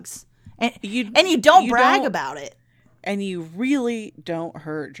dogs. And you don't brag about it. And you really don't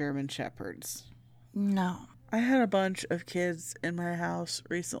hurt German shepherds. No. I had a bunch of kids in my house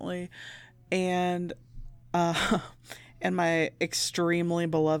recently, and my extremely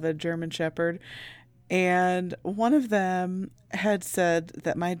beloved German shepherd, and one of them had said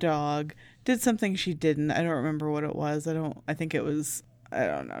that my dog did something she didn't. I don't remember what it was. I think it was, I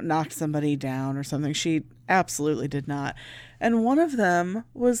don't know, knocked somebody down or something. She absolutely did not. And one of them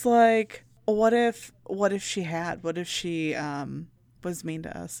was like, what if she was mean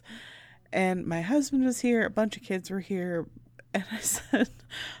to us? And my husband was here, a bunch of kids were here, and I said,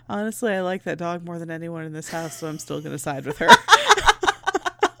 honestly, I like that dog more than anyone in this house, so I'm still going to side with her.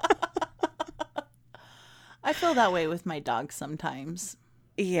 I feel that way with my dog sometimes.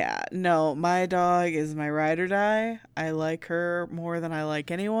 Yeah, no, my dog is my ride or die. I like her more than I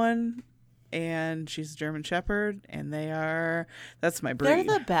like anyone, and she's a German Shepherd, and that's my breed.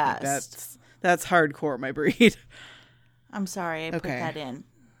 They're the best. That's hardcore, my breed. I'm sorry, I put that in.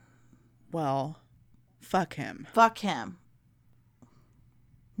 Well, fuck him. Fuck him.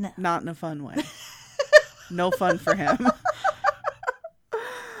 No. Not in a fun way. No fun for him.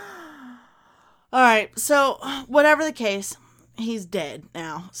 All right, so whatever the case, he's dead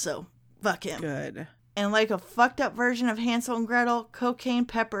now, so fuck him. Good. And like a fucked up version of Hansel and Gretel, cocaine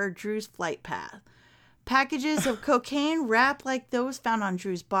peppered Drew's flight path. Packages of cocaine wrapped like those found on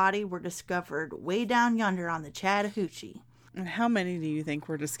Drew's body were discovered way down yonder on the Chattahoochee. And how many do you think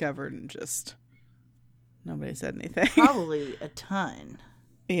were discovered and just nobody said anything? Probably a ton.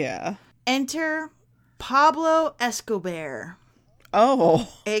 Yeah. Enter Pablo Escobar.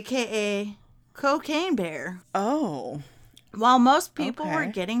 Oh. A.K.A. Cocaine Bear. Oh. While most people were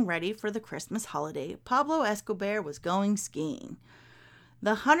getting ready for the Christmas holiday, Pablo Escobar was going skiing.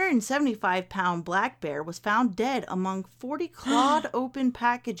 The 175-pound black bear was found dead among 40 clawed-open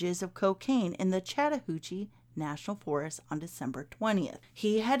packages of cocaine in the Chattahoochee National Forest on December 20th.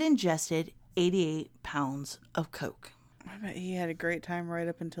 He had ingested 88 pounds of coke. I bet he had a great time right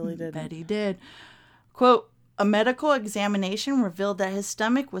up until he didn't. Bet he did. Quote, a medical examination revealed that his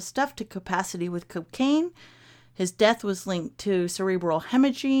stomach was stuffed to capacity with cocaine. His death was linked to cerebral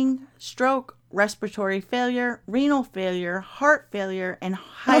hemorrhaging, stroke, respiratory failure, renal failure, heart failure, and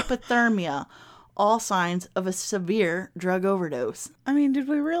hypothermia. All signs of a severe drug overdose. I mean, did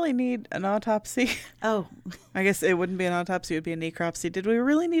we really need an autopsy? Oh. I guess it wouldn't be an autopsy, it would be a necropsy. Did we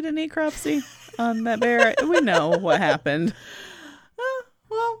really need a necropsy on that bear? We know what happened.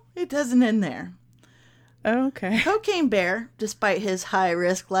 Well, it doesn't end there. Okay. Cocaine Bear, despite his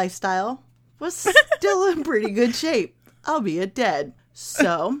high-risk lifestyle, was still in pretty good shape, albeit dead.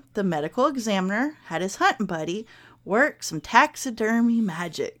 So, the medical examiner had his hunting buddy work some taxidermy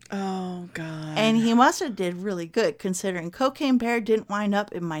magic. Oh, God. And he must have did really good, considering Cocaine Bear didn't wind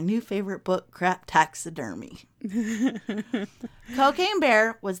up in my new favorite book, Crap Taxidermy. Cocaine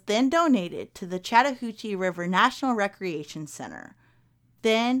Bear was then donated to the Chattahoochee River National Recreation Center.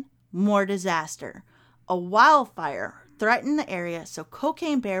 Then, more disaster. A wildfire threatened the area, so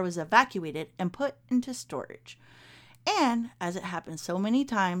Cocaine Bear was evacuated and put into storage. And, as it happened so many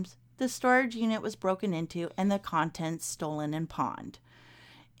times, the storage unit was broken into and the contents stolen and pawned,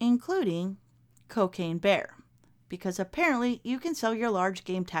 including Cocaine Bear, because apparently you can sell your large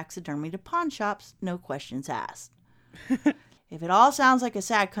game taxidermy to pawn shops, no questions asked. If it all sounds like a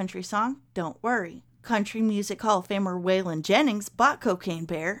sad country song, don't worry. Country Music Hall of Famer Waylon Jennings bought Cocaine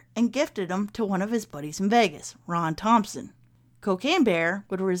Bear and gifted him to one of his buddies in Vegas, Ron Thompson. Cocaine Bear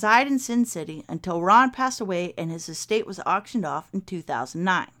would reside in Sin City until Ron passed away and his estate was auctioned off in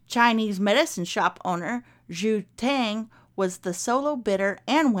 2009. Chinese medicine shop owner Zhu Tang was the solo bidder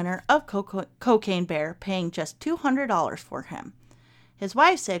and winner of Cocaine Bear, paying just $200 for him. His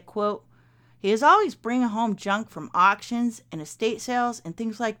wife said, quote, "He is always bringing home junk from auctions and estate sales and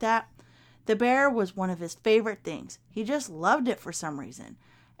things like that. The bear was one of his favorite things. He just loved it for some reason.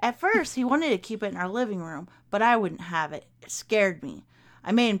 At first, he wanted to keep it in our living room, but I wouldn't have it. It scared me.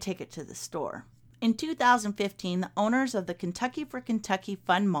 I made him take it to the store." In 2015, the owners of the Kentucky for Kentucky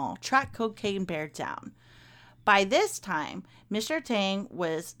Fun Mall tracked Cocaine Bear down. By this time, Mr. Tang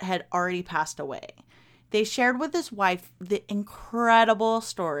had already passed away. They shared with his wife the incredible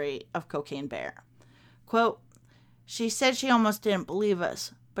story of Cocaine Bear. Quote, "She said she almost didn't believe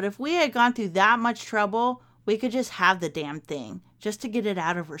us, but if we had gone through that much trouble, we could just have the damn thing, just to get it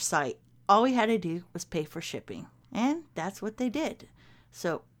out of her sight. All we had to do was pay for shipping." And that's what they did.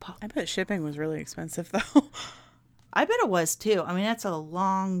 So I bet shipping was really expensive, though. I bet it was too. I mean, that's a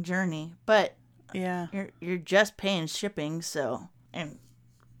long journey, but yeah, you're just paying shipping, so, and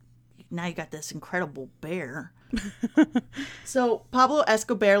now you got this incredible bear. So Pablo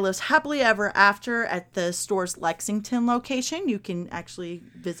Escobar lives happily ever after at the store's Lexington location. You can actually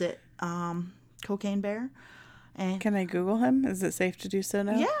visit Cocaine Bear. And can I Google him? Is it safe to do so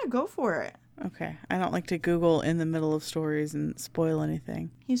now? Yeah, go for it. Okay. I don't like to Google in the middle of stories and spoil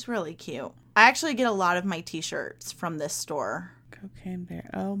anything. He's really cute. I actually get a lot of my t-shirts from this store. Cocaine Bear.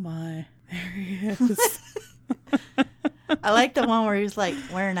 Oh my. There he is. I like the one where he's like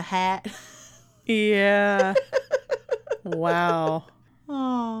wearing a hat. Yeah. Wow.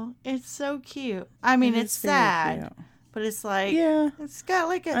 Oh, it's so cute. I mean, it's sad, cute. But it's like, yeah, it's got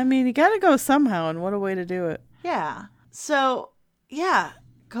like a... I mean, you gotta go somehow, and what a way to do it. Yeah. So, yeah,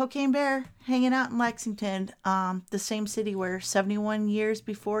 Cocaine Bear hanging out in Lexington, the same city where 71 years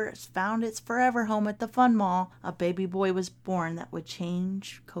before it found its forever home at the Fun Mall, a baby boy was born that would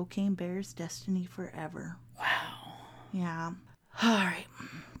change Cocaine Bear's destiny forever. Wow. Yeah. All right.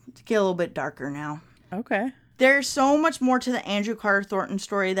 Let's get a little bit darker now. Okay. There's so much more to the Andrew Carter Thornton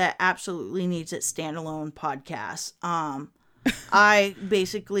story that absolutely needs its standalone podcast. I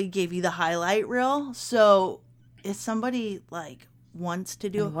basically gave you the highlight reel. So if somebody wants to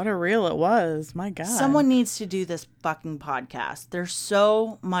do it. What a reel it was. My God. Someone needs to do this fucking podcast. There's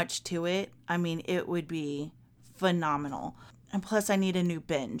so much to it. I mean, it would be phenomenal. And plus I need a new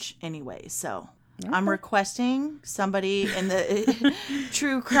binge anyway. So okay. I'm requesting somebody in the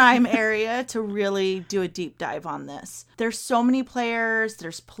true crime area to really do a deep dive on this. There's so many players.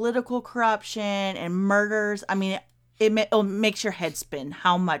 There's political corruption and murders. I mean, it makes your head spin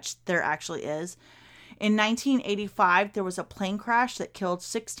how much there actually is. In 1985, there was a plane crash that killed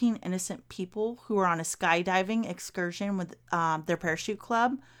 16 innocent people who were on a skydiving excursion with their parachute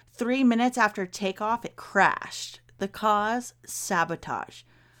club. 3 minutes after takeoff, it crashed. The cause? Sabotage.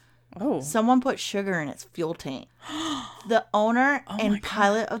 Oh. Someone put sugar in its fuel tank. The owner and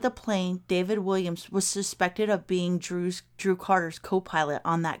pilot of the plane, David Williams, was suspected of being Drew Carter's co-pilot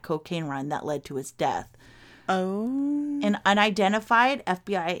on that cocaine run that led to his death. Oh. An unidentified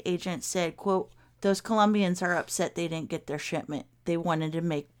FBI agent said, quote, "Those Colombians are upset they didn't get their shipment. They wanted to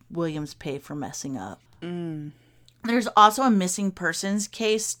make Williams pay for messing up." Mm. There's also a missing persons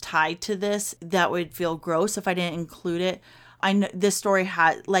case tied to this that would feel gross if I didn't include it. I know this story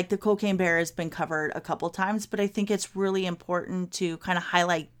had, the Cocaine Bear has been covered a couple times, but I think it's really important to kind of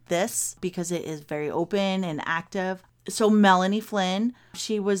highlight this because it is very open and active. So Melanie Flynn,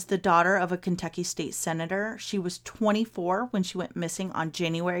 she was the daughter of a Kentucky state senator. She was 24 when she went missing on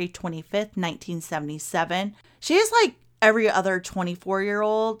January 25th, 1977. She is like every other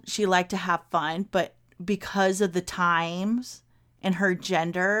 24-year-old. She liked to have fun, but because of the times and her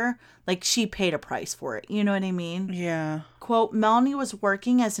gender, she paid a price for it. You know what I mean? Yeah. Quote, "Melanie was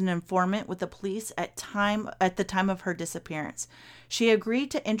working as an informant with the police at the time of her disappearance. She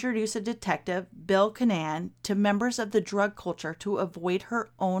agreed to introduce a detective, Bill Canaan, to members of the drug culture to avoid her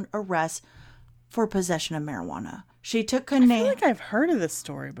own arrest for possession of marijuana. She took Canaan... I feel like I've heard of this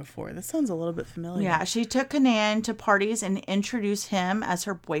story before. This sounds a little bit familiar. Yeah, she took Canaan to parties and introduced him as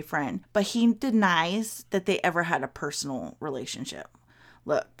her boyfriend, but he denies that they ever had a personal relationship.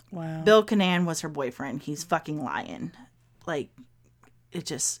 Look, wow. Bill Canaan was her boyfriend. He's fucking lying.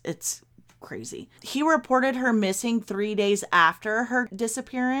 It's crazy. He reported her missing 3 days after her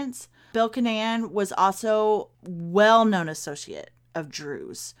disappearance. Bill Canaan was also well-known associate of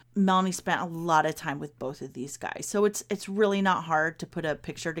Drew's. Melanie spent a lot of time with both of these guys. So it's really not hard to put a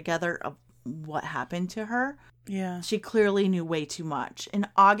picture together of what happened to her. Yeah. She clearly knew way too much. In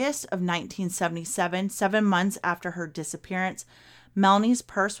August of 1977, 7 months after her disappearance, Melanie's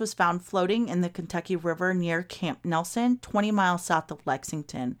purse was found floating in the Kentucky River near Camp Nelson, 20 miles south of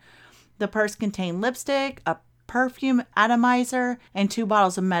Lexington. The purse contained lipstick, a perfume atomizer, and 2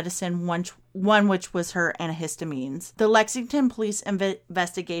 bottles of medicine, one which was her antihistamines. The Lexington police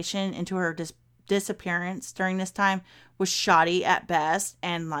investigation into her disappearance during this time was shoddy at best,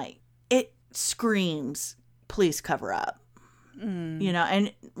 and it screams police cover up. You know,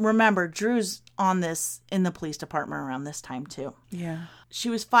 and remember, Drew's on this in the police department around this time too. Yeah.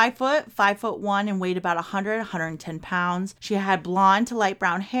 She was 5'1", and weighed about 110 pounds. She had blonde to light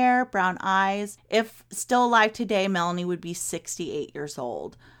brown hair, brown eyes. If still alive today, Melanie would be 68 years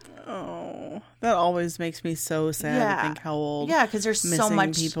old. Oh, that always makes me so sad to think how old. Yeah, because there's so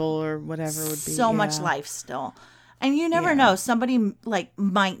much people or whatever would be. So much life still. And you never know. Somebody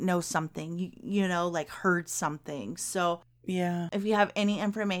might know something, you know, heard something. So yeah, if you have any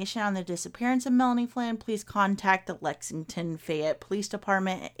information on the disappearance of Melanie Flynn, please contact the Lexington Fayette Police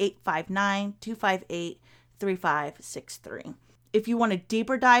Department at 859-258-3563. If you want a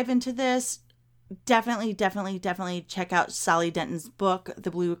deeper dive into this, definitely check out Sally Denton's book,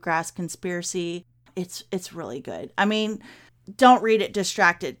 The Bluegrass Conspiracy. It's really good. I mean, don't read it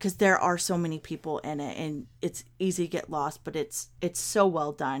distracted because there are so many people in it and it's easy to get lost, but it's so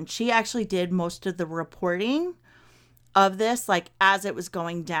well done. She actually did most of the reporting of this as it was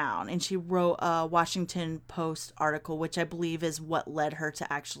going down, and she wrote a Washington Post article, which I believe is what led her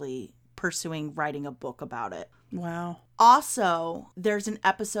to actually pursuing writing a book about it. Wow. Also, there's an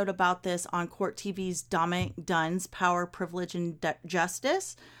episode about this on Court TV's Dominic Dunn's Power, Privilege, and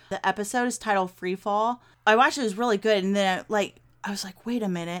Justice. The episode is titled Free Fall. I watched it. It was really good. And then I was like, wait a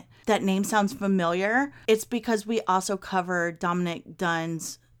minute, that name sounds familiar. It's because we also covered Dominic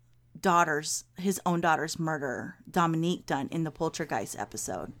Dunn's his own daughter's murder, Dominique Dunn, in the Poltergeist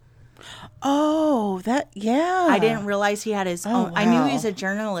episode. Oh, yeah. I didn't realize he had his own. Wow. I knew he was a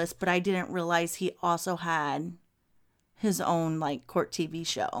journalist, but I didn't realize he also had his own court TV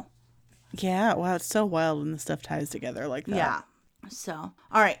show. Yeah, wow, it's so wild when the stuff ties together like that. Yeah. So,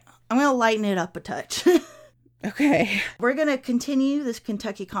 all right, I'm going to lighten it up a touch. Okay. We're going to continue this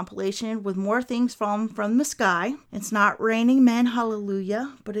Kentucky compilation with more things from the sky. It's not raining men,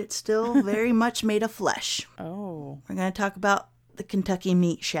 hallelujah, but it's still very much made of flesh. Oh. We're going to talk about the Kentucky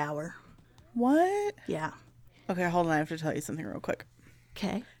meat shower. What? Yeah. Okay, hold on, I have to tell you something real quick.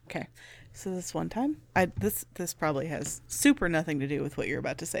 Okay. So this one time, this probably has super nothing to do with what you're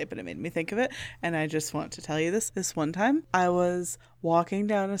about to say, but it made me think of it, and I just want to tell you this. This one time, I was walking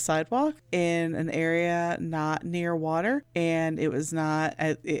down a sidewalk in an area not near water, and it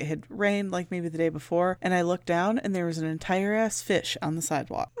had rained maybe the day before, and I looked down, and there was an entire ass fish on the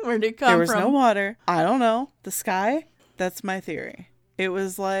sidewalk. Where'd it come from? There was no water. I don't know. The sky? That's my theory. It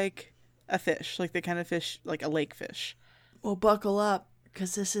was like a fish, the kind of fish, like a lake fish. Well, buckle up.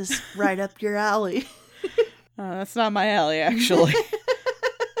 Because this is right up your alley. That's not my alley, actually.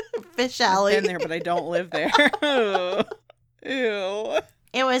 Fish alley. I've been there, but I don't live there. Ew.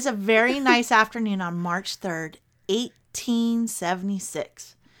 It was a very nice afternoon on March 3rd,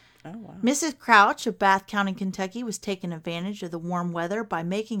 1876. Oh, wow. Mrs. Crouch of Bath County, Kentucky, was taking advantage of the warm weather by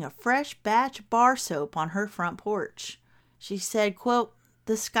making a fresh batch bar soap on her front porch. She said, quote,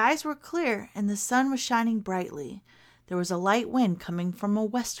 "The skies were clear and the sun was shining brightly. There was a light wind coming from a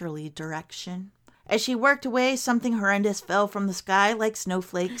westerly direction. As she worked away, something horrendous fell from the sky like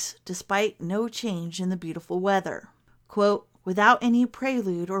snowflakes, despite no change in the beautiful weather. Quote, without any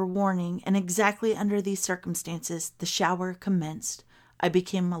prelude or warning, and exactly under these circumstances, the shower commenced. I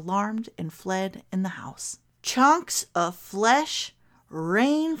became alarmed and fled in the house. Chunks of flesh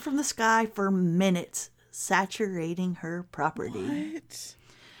rained from the sky for minutes, saturating her property." What?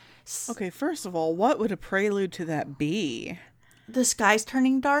 Okay, first of all, what would a prelude to that be? The sky's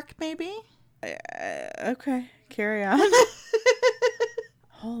turning dark, maybe? Okay, carry on.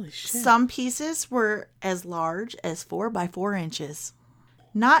 Holy shit. Some pieces were as large as 4 by 4 inches.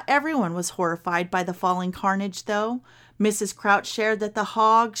 Not everyone was horrified by the falling carnage, though. Mrs. Crouch shared that the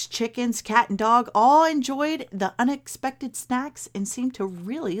hogs, chickens, cat, and dog all enjoyed the unexpected snacks and seemed to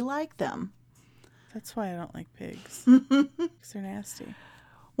really like them. That's why I don't like pigs. Because they're nasty.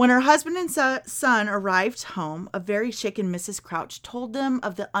 When her husband and son arrived home, a very shaken Mrs. Crouch told them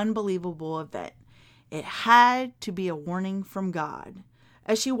of the unbelievable event. It had to be a warning from God.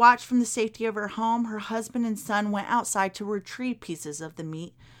 As she watched from the safety of her home, her husband and son went outside to retrieve pieces of the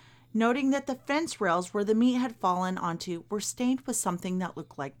meat, noting that the fence rails where the meat had fallen onto were stained with something that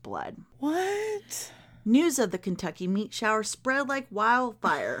looked like blood. What? News of the Kentucky meat shower spread like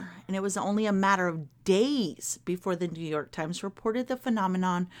wildfire, and it was only a matter of days before the New York Times reported the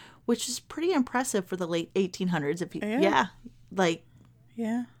phenomenon, which is pretty impressive for the late 1800s.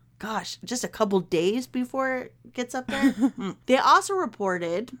 Yeah. Gosh, just a couple days before it gets up there. They also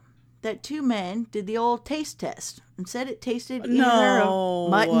reported that 2 men did the old taste test and said it tasted either of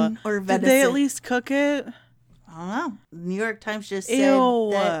mutton or venison. Did they at least cook it? I don't know. The New York Times just said Ew.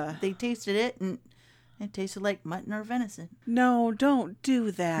 that they tasted it and it tasted like mutton or venison. No, don't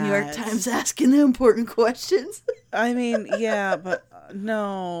do that. New York Times asking the important questions. I mean, yeah, but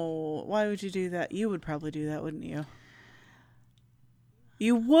no. Why would you do that? You would probably do that, wouldn't you?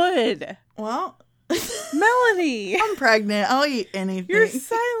 You would. Well, Melanie. I'm pregnant. I'll eat anything. You're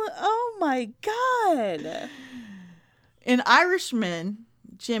silent. Oh my God. An Irishman,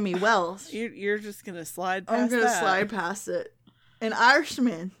 Jimmy Welsh. You're just going to slide past I'm going to that. slide past it. An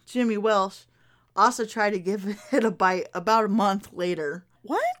Irishman, Jimmy Welsh, also tried to give it a bite about a month later.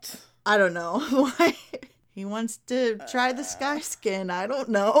 What? I don't know why. He wants to try the sky skin. I don't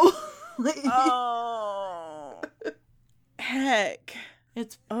know. Oh. Heck.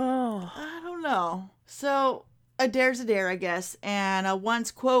 It's, Oh. I don't know. So, a dare's a dare, I guess. And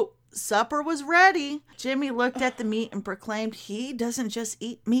once, quote, supper was ready, Jimmy looked at the meat and proclaimed he doesn't just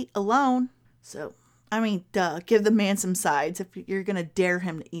eat meat alone. So, I mean, duh, give the man some sides if you're going to dare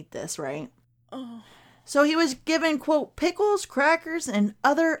him to eat this, right? Oh. So he was given, quote, pickles, crackers, and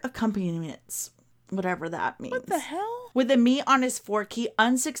other accompaniments, whatever that means. What the hell? With the meat on his fork, he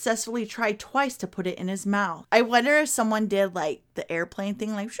unsuccessfully tried twice to put it in his mouth. I wonder if someone did, like, the airplane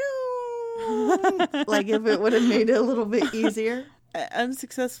thing, like, shoo, like if it would have made it a little bit easier.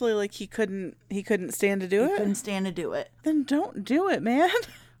 Unsuccessfully, like he couldn't stand to do it? Couldn't stand to do it. Then don't do it, man.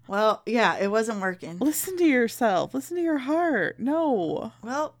 Well, yeah, it wasn't working. Listen to yourself. Listen to your heart. No.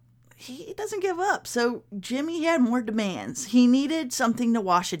 Well, he doesn't give up. So Jimmy had more demands. He needed something to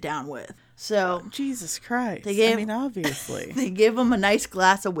wash it down with. So Jesus Christ. They I mean, obviously. they give him a nice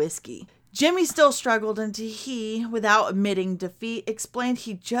glass of whiskey. Jimmy still struggled until he, without admitting defeat, explained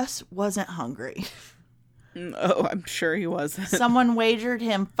he just wasn't hungry. Oh, I'm sure he wasn't. Someone wagered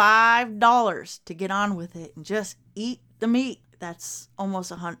him $5 to get on with it and just eat the meat. That's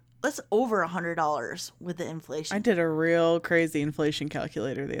almost that's over $100 with the inflation. I did a real crazy inflation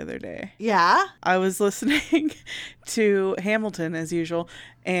calculator the other day. Yeah? I was listening to Hamilton as usual,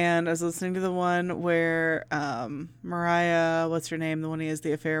 and I was listening to the one where Mariah, what's her name, the one he has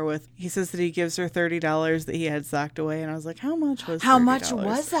the affair with, he says that he gives her $30 that he had socked away, and I was like, how much was How $30? much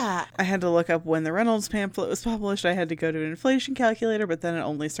was that? I had to look up when the Reynolds pamphlet was published. I had to go to an inflation calculator, but then it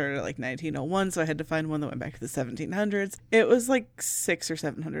only started at like 1901, so I had to find one that went back to the 1700s. It was like $600 or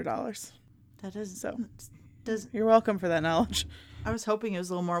 $700. That is So does. you're welcome for that knowledge. I was hoping it was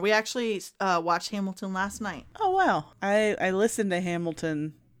a little more. We actually watched Hamilton last night. Oh, wow. I listen to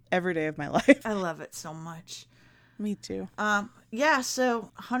Hamilton every day of my life. I love it so much. Me too. Yeah,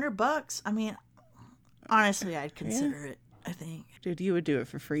 so $100. I mean, honestly, I'd consider it, I think. Dude, you would do it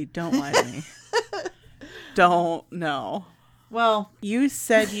for free. Don't lie to me. Don't. No. Well, You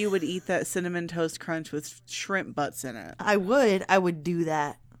said you would eat that cinnamon toast crunch with shrimp butts in it. I would do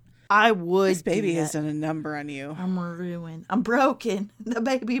that. I would. This baby do has that. done a number on you. I'm ruined. I'm broken. The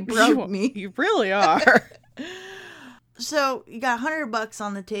baby broke me. You really are. So you got $100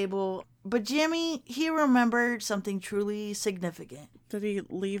 on the table, but Jimmy, he remembered something truly significant. Did he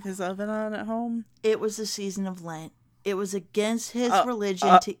leave his oven on at home? It was the season of Lent. It was against his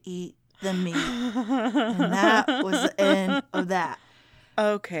religion to eat the meat. And that was the end of that.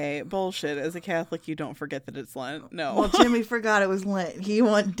 Okay, bullshit. As a Catholic, you don't forget that it's Lent. No. Well, Jimmy forgot it was Lent. He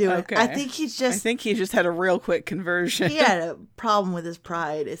wouldn't do it. Okay. I think he's I just, think he just had a real quick conversion. he had a problem with his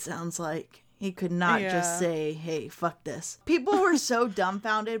pride, it sounds like. He could not Yeah. just say, hey, fuck this. People were so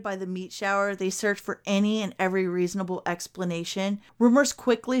dumbfounded by the meat shower, they searched for any and every reasonable explanation. Rumors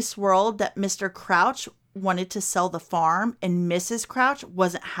quickly swirled that Mr. Crouch wanted to sell the farm and Mrs. Crouch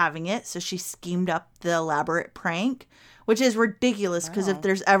wasn't having it, so she schemed up the elaborate prank, which is ridiculous because if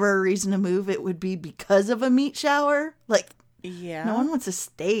there's ever a reason to move, it would be because of a meat shower. Like, Yeah. no one wants to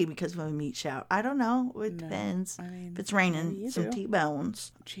stay because of a meat shower. I don't know. It depends. I mean, If it's maybe raining, you some do.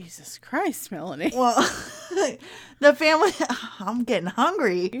 T-bones. Jesus Christ, Melanie. Well, the family, I'm getting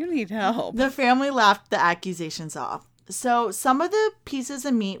hungry. You need help. The family laughed the accusations off. So some of the pieces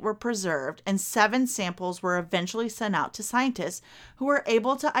of meat were preserved and 7 samples were eventually sent out to scientists who were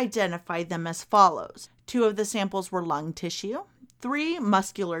able to identify them as follows. 2 of the samples were lung tissue, 3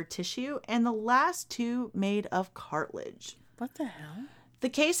 muscular tissue, and the last 2 made of cartilage. What the hell? The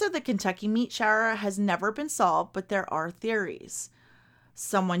case of the Kentucky meat shower has never been solved, but there are theories.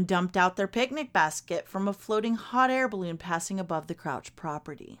 Someone dumped out their picnic basket from a floating hot air balloon passing above the Crouch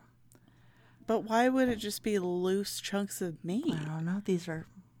property. But why would it just be loose chunks of meat? I don't know. These are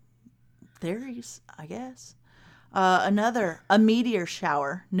theories, I guess. A meteor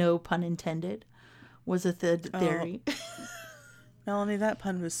shower, no pun intended, was a theory. Melanie, that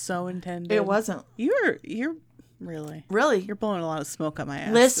pun was so intended. It wasn't. You're really you're blowing a lot of smoke on my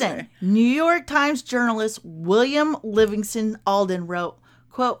ass. Listen, today. New York Times journalist William Livingston Alden wrote,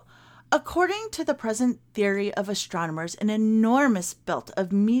 quote, according to the present theory of astronomers, an enormous belt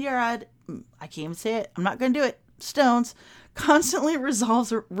of meteorite, I can't even say it, I'm not going to do it, stones, constantly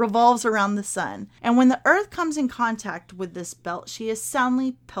revolves around the sun. And when the Earth comes in contact with this belt, she is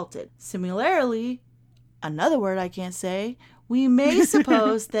soundly pelted. Similarly, another word I can't say, we may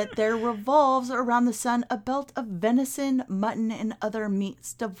suppose that there revolves around the sun a belt of venison, mutton, and other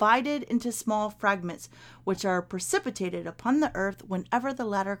meats divided into small fragments, which are precipitated upon the earth whenever the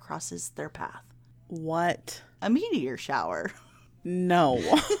latter crosses their path. What? A meteor shower. No.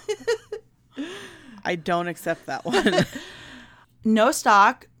 I don't accept that one.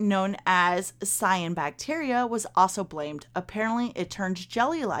 Nostoc, known as cyanobacteria, was also blamed. Apparently, it turns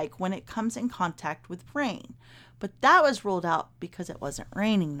jelly-like when it comes in contact with rain. But that was ruled out because it wasn't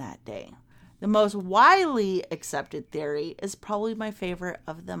raining that day. The most widely accepted theory is probably my favorite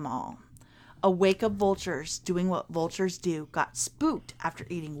of them all. A wake of vultures doing what vultures do got spooked after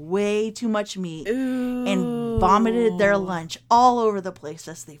eating way too much meat and vomited their lunch all over the place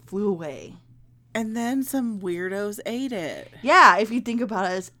as they flew away. And then some weirdos ate it. Yeah, if you think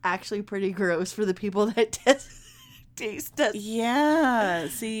about it, it's actually pretty gross for the people that taste it. Yeah.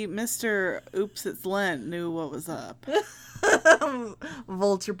 See, Mr. Oops, It's Lent knew what was up.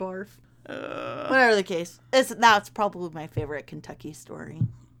 Vulture barf. Whatever the case. That's probably my favorite Kentucky story.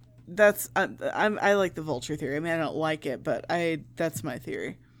 That's I like the vulture theory. I mean, I don't like it, but that's my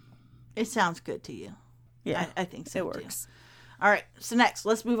theory. It sounds good to you. Yeah, I think so. It works. Too. All right. So next,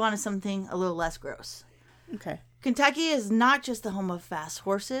 let's move on to something a little less gross. Okay. Kentucky is not just the home of fast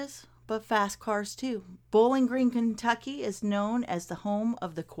horses, but fast cars too. Bowling Green, Kentucky is known as the home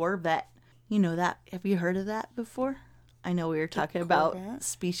of the Corvette. You know that? Have you heard of that before? I know we were talking about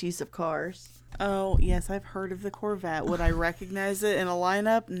species of cars. Oh, yes, I've heard of the Corvette. Would I recognize it in a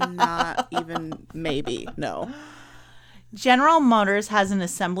lineup? Not even maybe. No. General Motors has an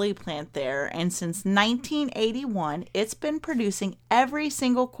assembly plant there, and since 1981, it's been producing every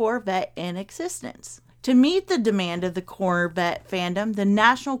single Corvette in existence. To meet the demand of the Corvette fandom, the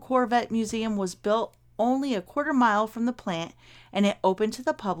National Corvette Museum was built only a quarter mile from the plant, and it opened to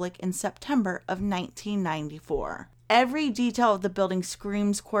the public in September of 1994. Every detail of the building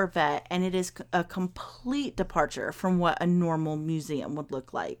screams Corvette, and it is a complete departure from what a normal museum would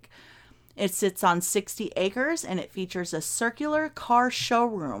look like. It sits on 60 acres, and it features a circular car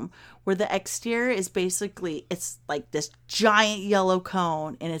showroom where the exterior is basically, it's like this giant yellow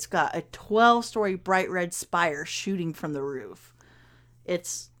cone, and it's got a 12-story bright red spire shooting from the roof.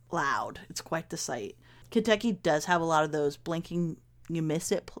 It's loud. It's quite the sight. Kentucky does have a lot of those blinking, you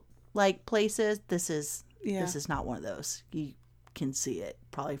miss it like places. This is not one of those. You can see it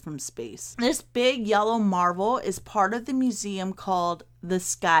probably from space. This big yellow marvel is part of the museum called the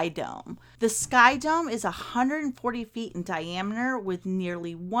Sky Dome. The Sky Dome is 140 feet in diameter with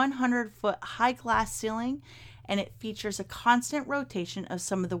nearly 100-foot high glass ceiling, and it features a constant rotation of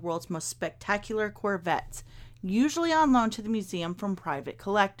some of the world's most spectacular Corvettes, usually on loan to the museum from private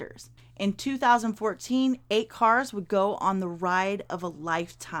collectors. In 2014, 8 cars would go on the ride of a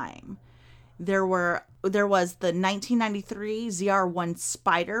lifetime. There was the 1993 ZR1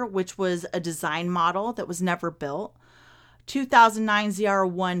 Spider, which was a design model that was never built. 2009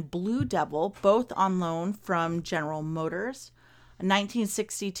 ZR1 Blue Devil, both on loan from General Motors. A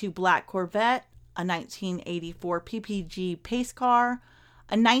 1962 Black Corvette. A 1984 PPG Pace Car.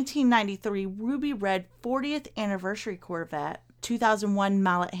 A 1993 Ruby Red 40th Anniversary Corvette. 2001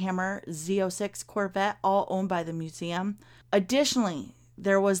 Mallet Hammer Z06 Corvette, all owned by the museum. Additionally,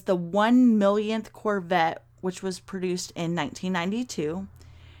 there was the 1 millionth Corvette, which was produced in 1992,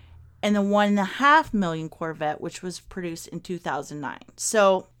 and the 1.5 million Corvette, which was produced in 2009.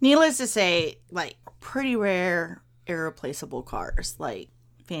 So, needless to say, like, pretty rare, irreplaceable cars, like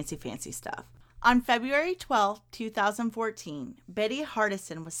fancy stuff. On February 12, 2014, Betty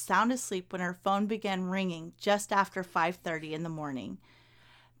Hardison was sound asleep when her phone began ringing just after 5:30 in the morning.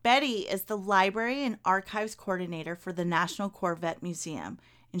 Betty is the Library and Archives Coordinator for the National Corvette Museum,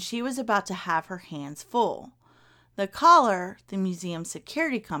 and she was about to have her hands full. The caller, the museum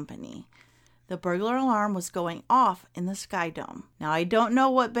security company. The burglar alarm was going off in the Sky Dome. Now, I don't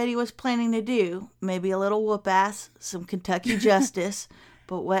know what Betty was planning to do. Maybe a little whoop ass, some Kentucky justice,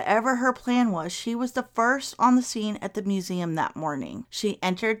 But whatever her plan was, she was the first on the scene at the museum that morning. She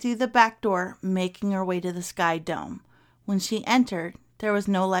entered through the back door, making her way to the Sky Dome. When she entered, there was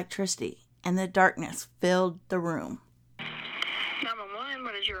no electricity, and the darkness filled the room. 911,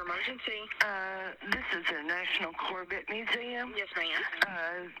 what is your emergency? This is the National Corvette Museum. Yes,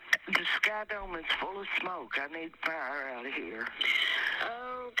 ma'am. The Sky Dome is full of smoke. I need fire out of here.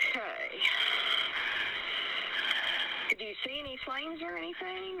 Okay. Do you see any flames or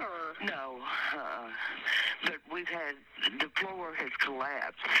anything, or? No, but the floor has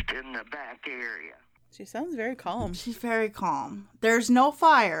collapsed in the back area. She sounds very calm. She's very calm. There's no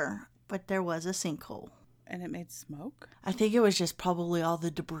fire, but there was a sinkhole. And it made smoke? I think it was just probably all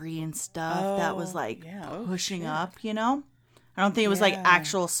the debris and stuff that was like pushing up, you know? I don't think it was like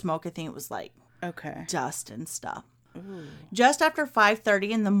actual smoke. I think it was like dust and stuff. Ooh. Just after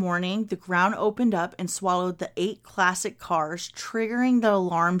 5:30 in the morning, the ground opened up and swallowed the 8 classic cars, triggering the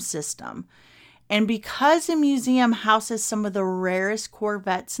alarm system. And because the museum houses some of the rarest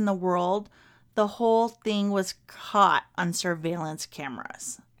Corvettes in the world, the whole thing was caught on surveillance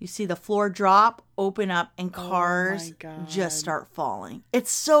cameras. You see the floor drop, open up, and cars just start falling.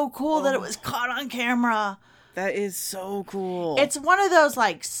 It's so cool that it was caught on camera. That is so cool. It's one of those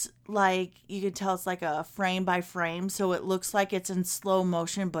like you can tell it's like a frame by frame, so it looks like it's in slow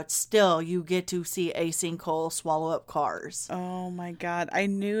motion, but still you get to see a sinkhole swallow up cars. Oh my God. I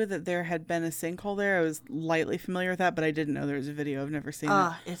knew that there had been a sinkhole there. I was lightly familiar with that, but I didn't know there was a video. I've never seen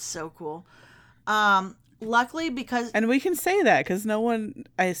it. It's so cool. Luckily, because... And we can say that because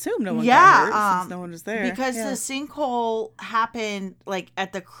I assume no one got hurt since no one was there. Because the sinkhole happened like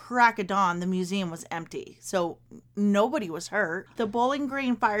at the crack of dawn, the museum was empty. So nobody was hurt. The Bowling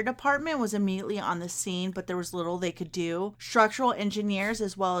Green Fire Department was immediately on the scene, but there was little they could do. Structural engineers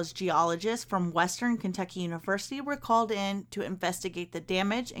as well as geologists from Western Kentucky University were called in to investigate the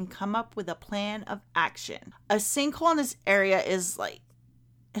damage and come up with a plan of action. A sinkhole in this area is like,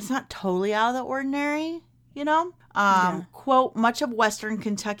 it's not totally out of the ordinary. You know, quote, much of Western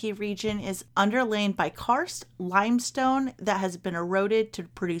Kentucky region is underlain by karst, limestone that has been eroded to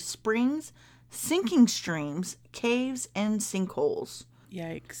produce springs, sinking streams, caves, and sinkholes.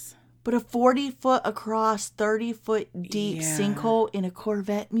 Yikes. But a 40-foot across, 30-foot deep sinkhole in a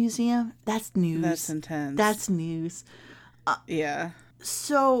Corvette museum, that's news. That's intense. That's news.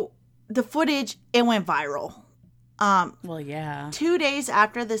 So the footage, it went viral. 2 days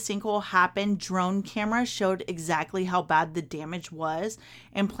after the sinkhole happened, drone cameras showed exactly how bad the damage was,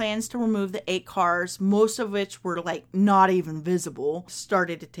 and plans to remove the 8 cars, most of which were like not even visible,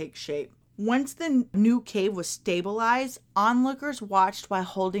 started to take shape. Once the new cave was stabilized, onlookers watched while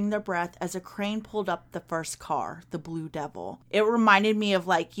holding their breath as a crane pulled up the first car, the Blue Devil. It reminded me of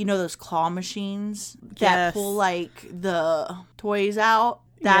like, you know, those claw machines that pull like the toys out?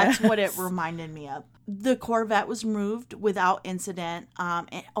 That's what it reminded me of. The Corvette was moved without incident.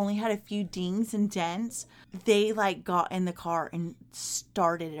 It only had a few dings and dents. They like got in the car and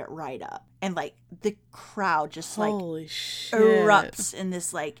started it right up. And like the crowd just like erupts in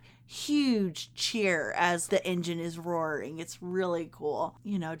this like huge cheer as the engine is roaring. It's really cool,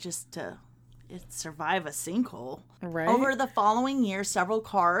 you know, just to survive a sinkhole. Right. Over the following year, several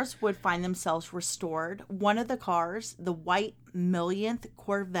cars would find themselves restored. One of the cars, the white millionth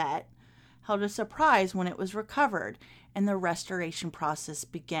Corvette, held a surprise when it was recovered and the restoration process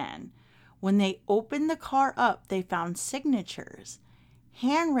began. When they opened the car up, they found signatures.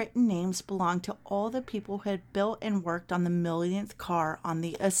 Handwritten names belonged to all the who had built and worked on the millionth car on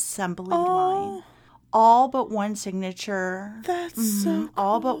the assembly line. All but one signature. That's so cool.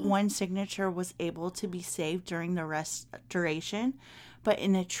 All but one signature was able to be saved during the restoration, but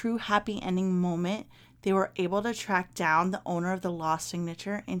in a true happy ending moment, they were able to track down the owner of the lost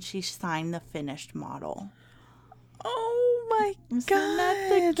signature, and she signed the finished model. Oh my God. Isn't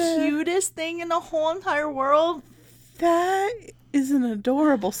that the cutest thing in the whole entire world? That is an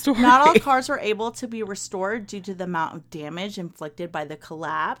adorable story. Not all cars were able to be restored due to the amount of damage inflicted by the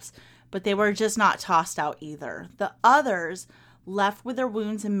collapse, but they were just not tossed out either. The others, left with their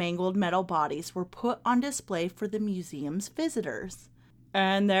wounds and mangled metal bodies, were put on display for the museum's visitors.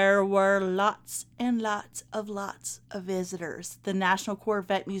 And there were lots and lots of visitors. The National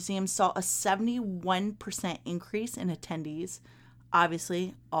Corvette Museum saw a 71% increase in attendees.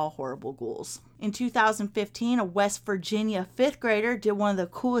 Obviously, all horrible ghouls. In 2015, a West Virginia 5th grader did one of the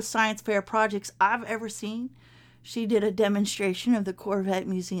coolest science fair projects I've ever seen. She did a demonstration of the Corvette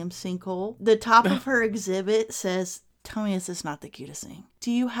Museum sinkhole. The top of her exhibit says, "Tell me, is this not the cutest thing?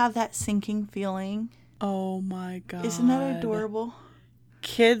 Do you have that sinking feeling?" Oh my God. Isn't that adorable?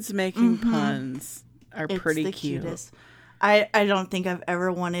 Kids making puns are It's pretty the cute. Cutest. I don't think I've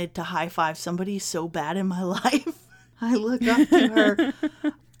ever wanted to high five somebody so bad in my life. I look up to her.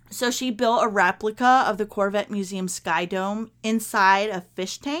 So she built a replica of the Corvette Museum Sky Dome inside a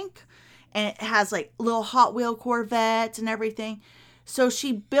fish tank. And it has like little Hot Wheel Corvettes and everything. So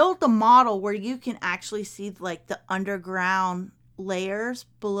she built a model where you can actually see like the underground layers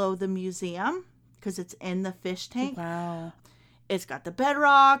below the museum because it's in the fish tank. Wow. It's got the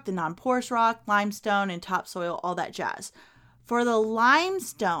bedrock, the non-porous rock, limestone, and topsoil, all that jazz. For the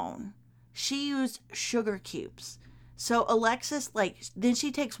limestone, she used sugar cubes. So Alexis, then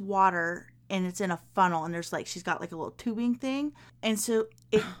she takes water and it's in a funnel and she's got like a little tubing thing. And so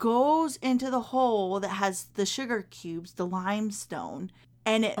it goes into the hole that has the sugar cubes, the limestone,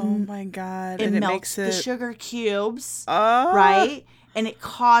 and it, Oh my God. it And melts it makes the it. sugar cubes, Oh. right? And it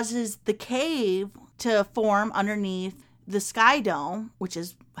causes the cave to form underneath the Sky Dome, which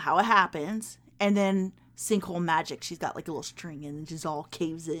is how it happens. And then sinkhole magic. She's got like a little string and it just all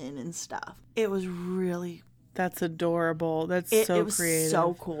caves in and stuff. It was really That's adorable. That's so it was creative.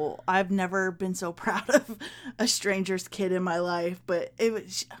 so cool. I've never been so proud of a stranger's kid in my life, but it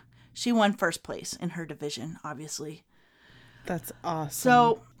was she won first place in her division, obviously. That's awesome.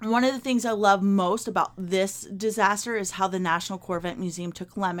 So one of the things I love most about this disaster is how the National Corvette Museum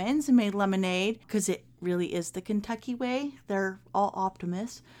took lemons and made lemonade, because it really is the Kentucky way. They're all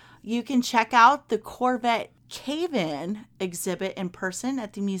optimists. You can check out the Corvette Cave-In exhibit in person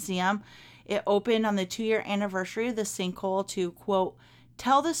at the museum. It opened on the 2-year anniversary of the sinkhole to, quote,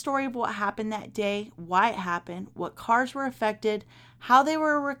 tell the story of what happened that day, why it happened, what cars were affected, how they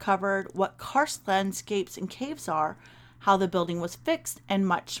were recovered, what karst landscapes and caves are, how the building was fixed, and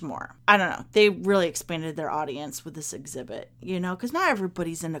much more. I don't know. They really expanded their audience with this exhibit, because not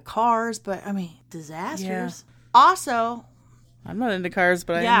everybody's into cars, but I mean, disasters. Yeah. Also, I'm not into cars,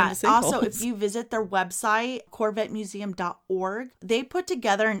 but I am yeah, into sinkholes. also, if you visit their website, CorvetteMuseum.org, they put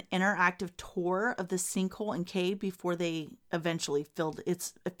together an interactive tour of the sinkhole and cave before they eventually filled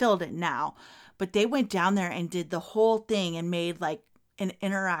it now. But they went down there and did the whole thing and made like an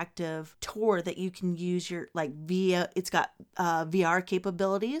interactive tour that you can use your it's got VR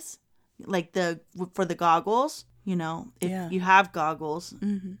capabilities, like for the goggles. If you have goggles,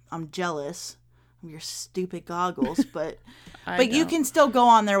 I'm jealous of your stupid goggles, but you can still go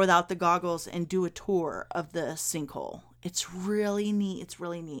on there without the goggles and do a tour of the sinkhole. It's really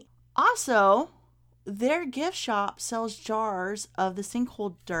neat. Also, their gift shop sells jars of the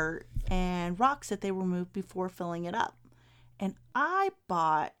sinkhole dirt and rocks that they removed before filling it up. And I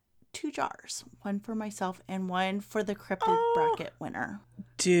bought 2 jars, one for myself and one for the cryptid bracket winner.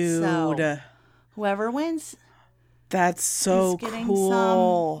 Dude. So, whoever wins, that's so is getting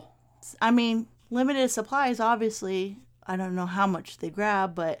cool. I mean, limited supplies, obviously. I don't know how much they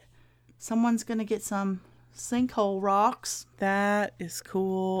grab, but someone's going to get some sinkhole rocks. That is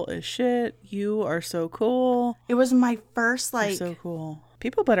cool as shit. You are so cool. It was my first, You're so cool.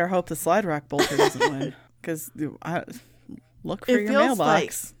 People better hope the slide rock bolter doesn't win. Because look for it your feels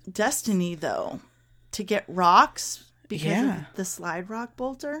mailbox. like destiny, though, to get rocks because of Yeah. the slide rock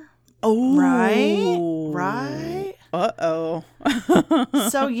bolter. Oh. Right? Uh-oh.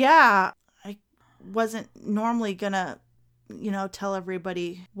 So, yeah, I wasn't normally going to, tell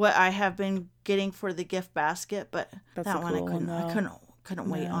everybody what I have been getting for the gift basket, but That's that a one cool one, though. I couldn't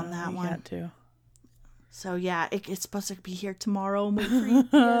wait on that You one. had to. So, yeah, it's supposed to be here tomorrow and wait for you guys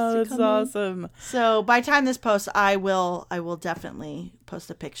Oh, to that's come in. awesome. So, by the time this posts, I will definitely post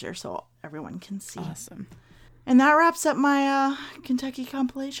a picture so everyone can see. Awesome. And that wraps up my Kentucky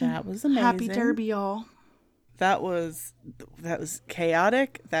compilation. That was amazing. Happy Derby, y'all. That was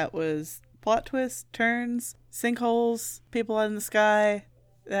chaotic. That was plot twists, turns, sinkholes, people out in the sky.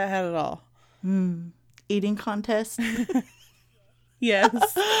 That had it all. Eating contest.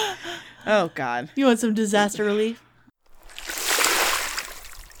 Yes. Oh, God. You want some disaster relief?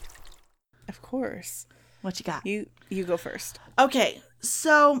 Of course. What you got? You go first. Okay,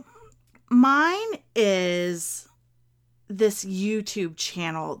 so mine is this YouTube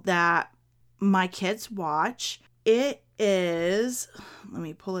channel that my kids watch. It is, let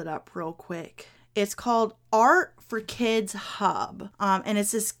me pull it up real quick. It's called Art for Kids Hub. And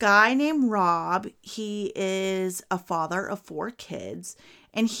it's this guy named Rob. He is a father of 4 kids.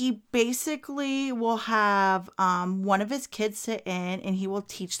 And he basically will have one of his kids sit in and he will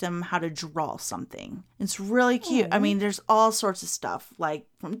teach them how to draw something. It's really cute. I mean, there's all sorts of stuff, like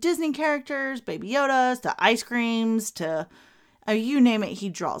from Disney characters, Baby Yodas, to ice creams, to you name it, he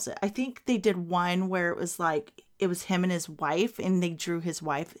draws it. I think they did one where it was him and his wife and they drew his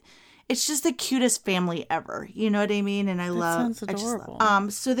wife. it's just the cutest family ever. You know what I mean? And I love. sounds adorable.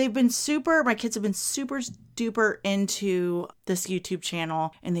 So they've been my kids have been super duper into this YouTube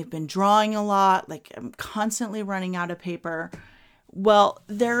channel, and they've been drawing a lot. Like, I'm constantly running out of paper. Well,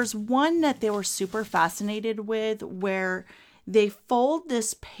 there's one that they were super fascinated with where they fold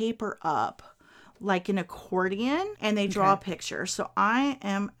this paper up like an accordion and they draw a picture. So I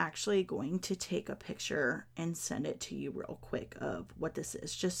am actually going to take a picture and send it to you real quick of what this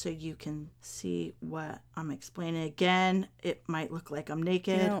is, just so you can see what I'm explaining. Again, it might look like I'm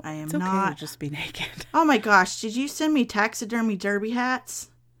naked. I am it's okay not. to just be naked. Oh my gosh, did you send me taxidermy derby hats?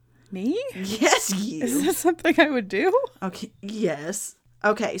 Me? Yes, you. Is that something I would do? Okay, yes.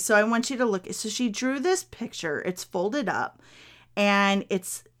 Okay, so I want you to look. So she drew this picture. It's folded up, and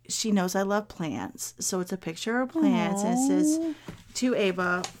she knows I love plants. So it's a picture of plants, and it says, to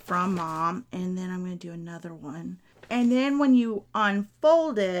Ava from Mom. And then I'm going to do another one. And then when you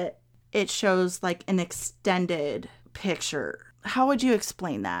unfold it, it shows like an extended picture. How would you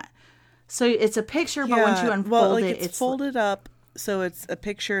explain that? So it's a picture, but once you unfold it, it's folded up. So it's a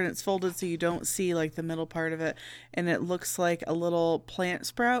picture and it's folded so you don't see like the middle part of it. And it looks like a little plant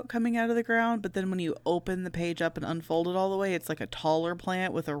sprout coming out of the ground. But then when you open the page up and unfold it all the way, it's like a taller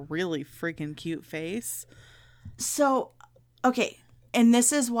plant with a really freaking cute face. So, okay. And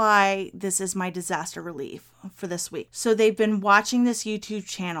this is why this is my disaster relief for this week. So they've been watching this YouTube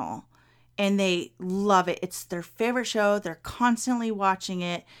channel and they love it. It's their favorite show. They're constantly watching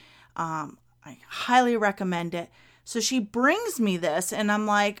it. I highly recommend it. So she brings me this and I'm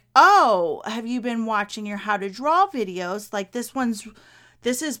like, oh, have you been watching your how to draw videos? Like this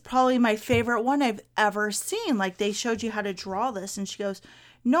is probably my favorite one I've ever seen. Like they showed you how to draw this. And she goes,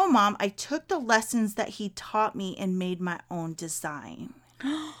 no, Mom, I took the lessons that he taught me and made my own design.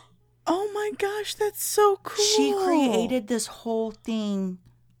 Oh my gosh, that's so cool. She created this whole thing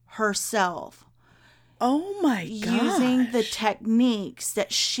herself. Oh my gosh. Using the techniques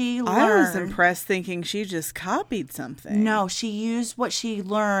that she learned. I was impressed thinking she just copied something. No, she used what she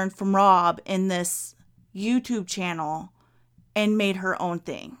learned from Rob in this YouTube channel and made her own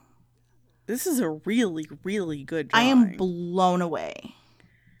thing. This is a really, really good drawing. I am blown away.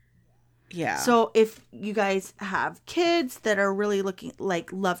 Yeah. So if you guys have kids that are really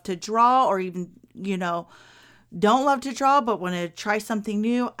love to draw, or even, don't love to draw but want to try something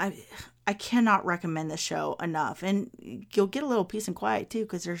new, I cannot recommend this show enough. And you'll get a little peace and quiet too,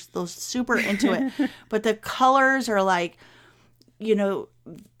 because they're those super into it. But the colors are like,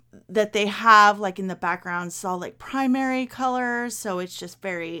 that they have like in the background, it's all like primary colors. So it's just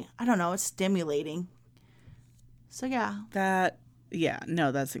very, I don't know, it's stimulating. So yeah.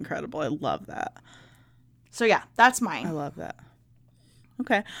 That's incredible. I love that. So yeah, that's mine. I love that.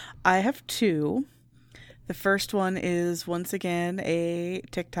 Okay. I have two. The first one is, once again, a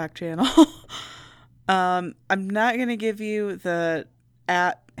TikTok channel. I'm not going to give you the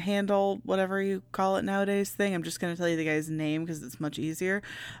 @ handle, whatever you call it nowadays thing. I'm just going to tell you the guy's name because it's much easier.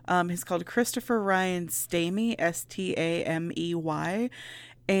 He's called Christopher Ryan Stamey, Stamey.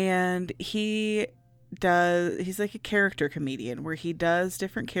 And he's like a character comedian where he does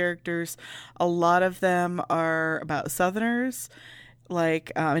different characters. A lot of them are about Southerners.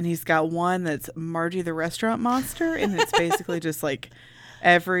 Like, and he's got one that's Margie the Restaurant Monster, and it's basically just like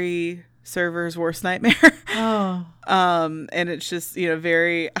every server's worst nightmare. Oh. And it's just,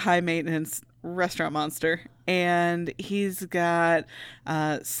 very high maintenance restaurant monster. And he's got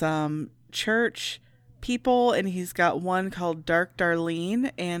some church people, and he's got one called Dark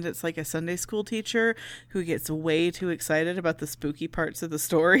Darlene, and it's like a Sunday school teacher who gets way too excited about the spooky parts of the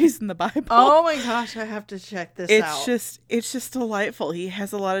stories in the Bible. Oh my gosh, I have to check this out. It's just delightful. He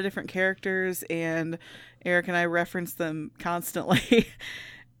has a lot of different characters, and Eric and I reference them constantly.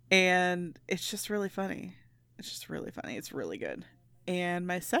 And it's just really funny. It's really good. And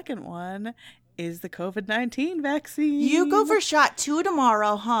my second one is the COVID-19 vaccine. You go for shot 2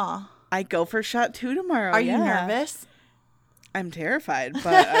 tomorrow, huh? I go for shot 2 tomorrow. Are you nervous? I'm terrified,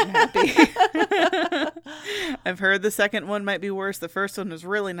 but I'm happy. I've heard the second one might be worse. The first one was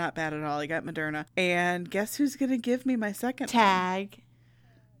really not bad at all. I got Moderna. And guess who's going to give me my second Tag.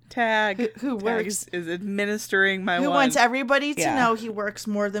 Who Tag works. is administering my Who one. wants everybody to Yeah. know he works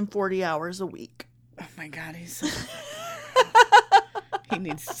more than 40 hours a week. Oh my God, he's so... He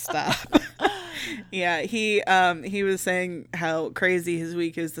needs to stop. Yeah, he was saying how crazy his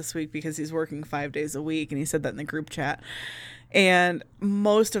week is this week because he's working 5 days a week, and he said that in the group chat. And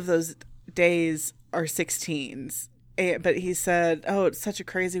most of those days are 16s. But he said, oh, it's such a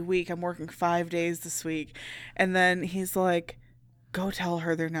crazy week. I'm working 5 days this week. And then he's like, go tell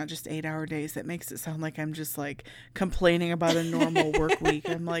her they're not just 8-hour days. That makes it sound like I'm just like complaining about a normal work week.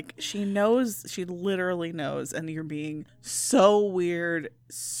 I'm like, she knows, she literally knows, and you're being so weird.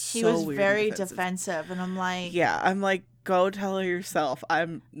 He was very defensive, and I'm like, yeah, I'm like, go tell her yourself.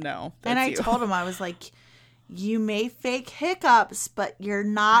 No. And I told him, I was like, you may fake hiccups, but you're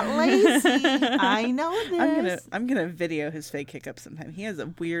not lazy. I know this. I'm gonna video his fake hiccups sometime. He has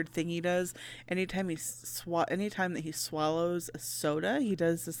a weird thing he does. Anytime that he swallows a soda, he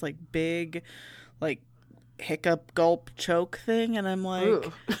does this like big, like hiccup, gulp, choke thing, and I'm like,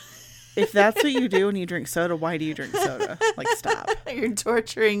 ooh. If that's what you do when you drink soda, why do you drink soda? Like, stop. You're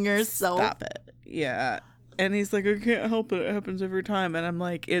torturing yourself. Stop it. Yeah. And he's like, I can't help it. It happens every time. And I'm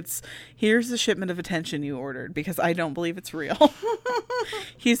like, here's the shipment of attention you ordered, because I don't believe it's real.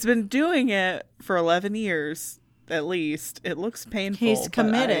 He's been doing it for 11 years, at least. It looks painful. He's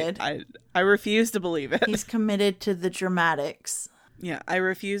committed. I refuse to believe it. He's committed to the dramatics. Yeah, I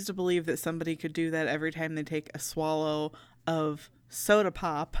refuse to believe that somebody could do that every time they take a swallow of soda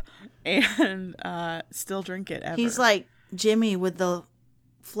pop and still drink it ever. He's like Jimmy with the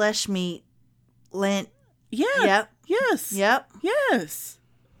flesh meat lint. Yeah. Yep. Yes. Yep. Yes.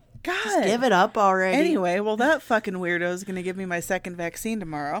 God. Just give it up already. Anyway, well, that fucking weirdo is going to give me my second vaccine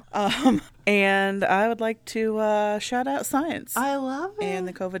tomorrow. And I would like to shout out science. I love it. And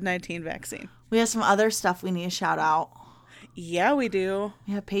the COVID-19 vaccine. We have some other stuff we need to shout out. Yeah, we do.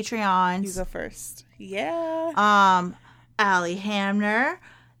 We have Patreons. You go first. Yeah. Allie Hamner,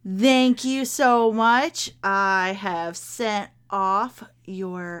 thank you so much. I have sent off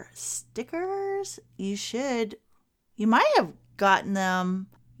your stickers. You might have gotten them.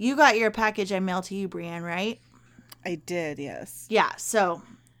 You got your package I mailed to you, Brienne, right? I did, yes. Yeah, so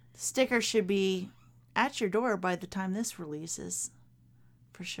stickers should be at your door by the time this releases,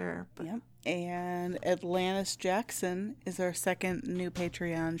 for sure. But yep. And Atlantis Jackson is our second new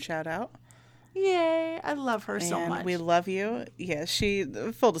Patreon shout out. Yay, I love her so much. We love you. Yeah,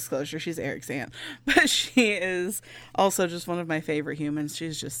 full disclosure, she's Eric's aunt. But she is also just one of my favorite humans.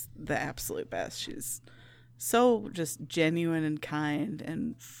 She's just the absolute best. She's so just genuine and kind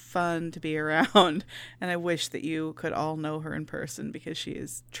and fun to be around. And I wish that you could all know her in person, because she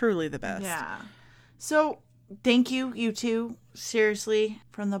is truly the best. Yeah. So thank you, you two. Seriously,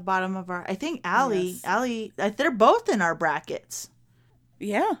 from the bottom of I think Allie, they're both in our brackets.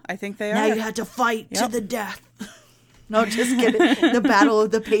 Yeah, I think they are. Now you had to fight to the death. No, just kidding. The battle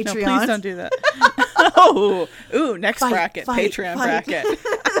of the Patreon. No, please don't do that. Ooh, next bracket. Patreon bracket.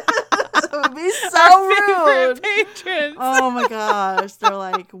 That would be so rude. Patrons. Oh my gosh. They're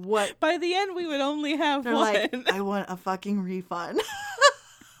like, what? By the end, we would only have They're one. like, I want a fucking refund.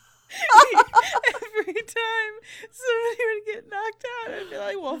 Every time somebody would get knocked out, I'd be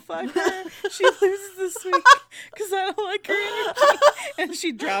like, well, fuck her. She loses this week because I don't like her energy. And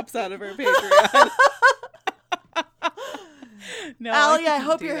she drops out of her Patreon. No, Allie, I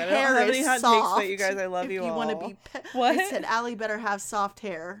hope your hair is soft. But you guys, I love you all. If you want to be what? I said Allie better have soft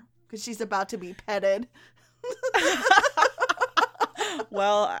hair because she's about to be petted.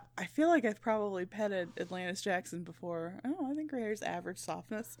 Well, I feel like I've probably petted Atlantis Jackson before. Oh, I think her hair's average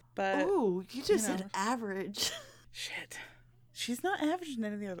softness. But ooh, you just said average. Shit. She's not average in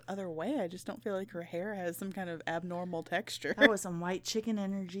any other way. I just don't feel like her hair has some kind of abnormal texture. That was some white chicken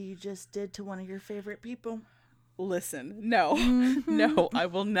energy you just did to one of your favorite people. Listen, no. No, I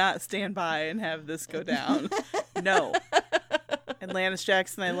will not stand by and have this go down. No. Atlantis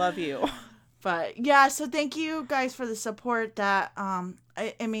Jackson, I love you. But yeah, so thank you guys for the support. That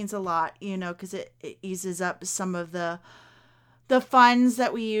it means a lot, because it eases up some of the funds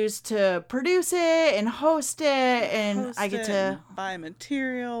that we use to produce it and host it, and I get to buy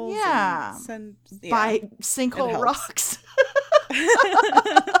materials. Yeah, buy sinkhole rocks.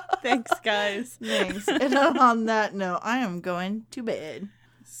 Thanks, guys. Thanks. And on that note, I am going to bed.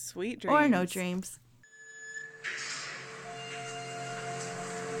 Sweet dreams. Or no dreams.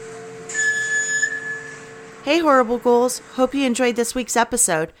 Hey, Horrible Ghouls. Hope you enjoyed this week's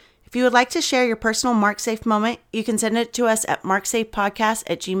episode. If you would like to share your personal MarkSafe moment, you can send it to us at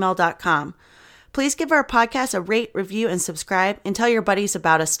marksafepodcast@gmail.com. Please give our podcast a rate, review, and subscribe, and tell your buddies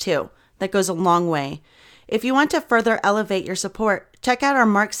about us too. That goes a long way. If you want to further elevate your support, check out our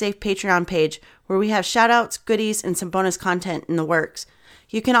MarkSafe Patreon page, where we have shoutouts, goodies, and some bonus content in the works.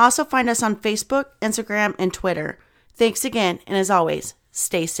 You can also find us on Facebook, Instagram, and Twitter. Thanks again, and as always,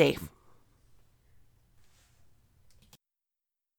 stay safe.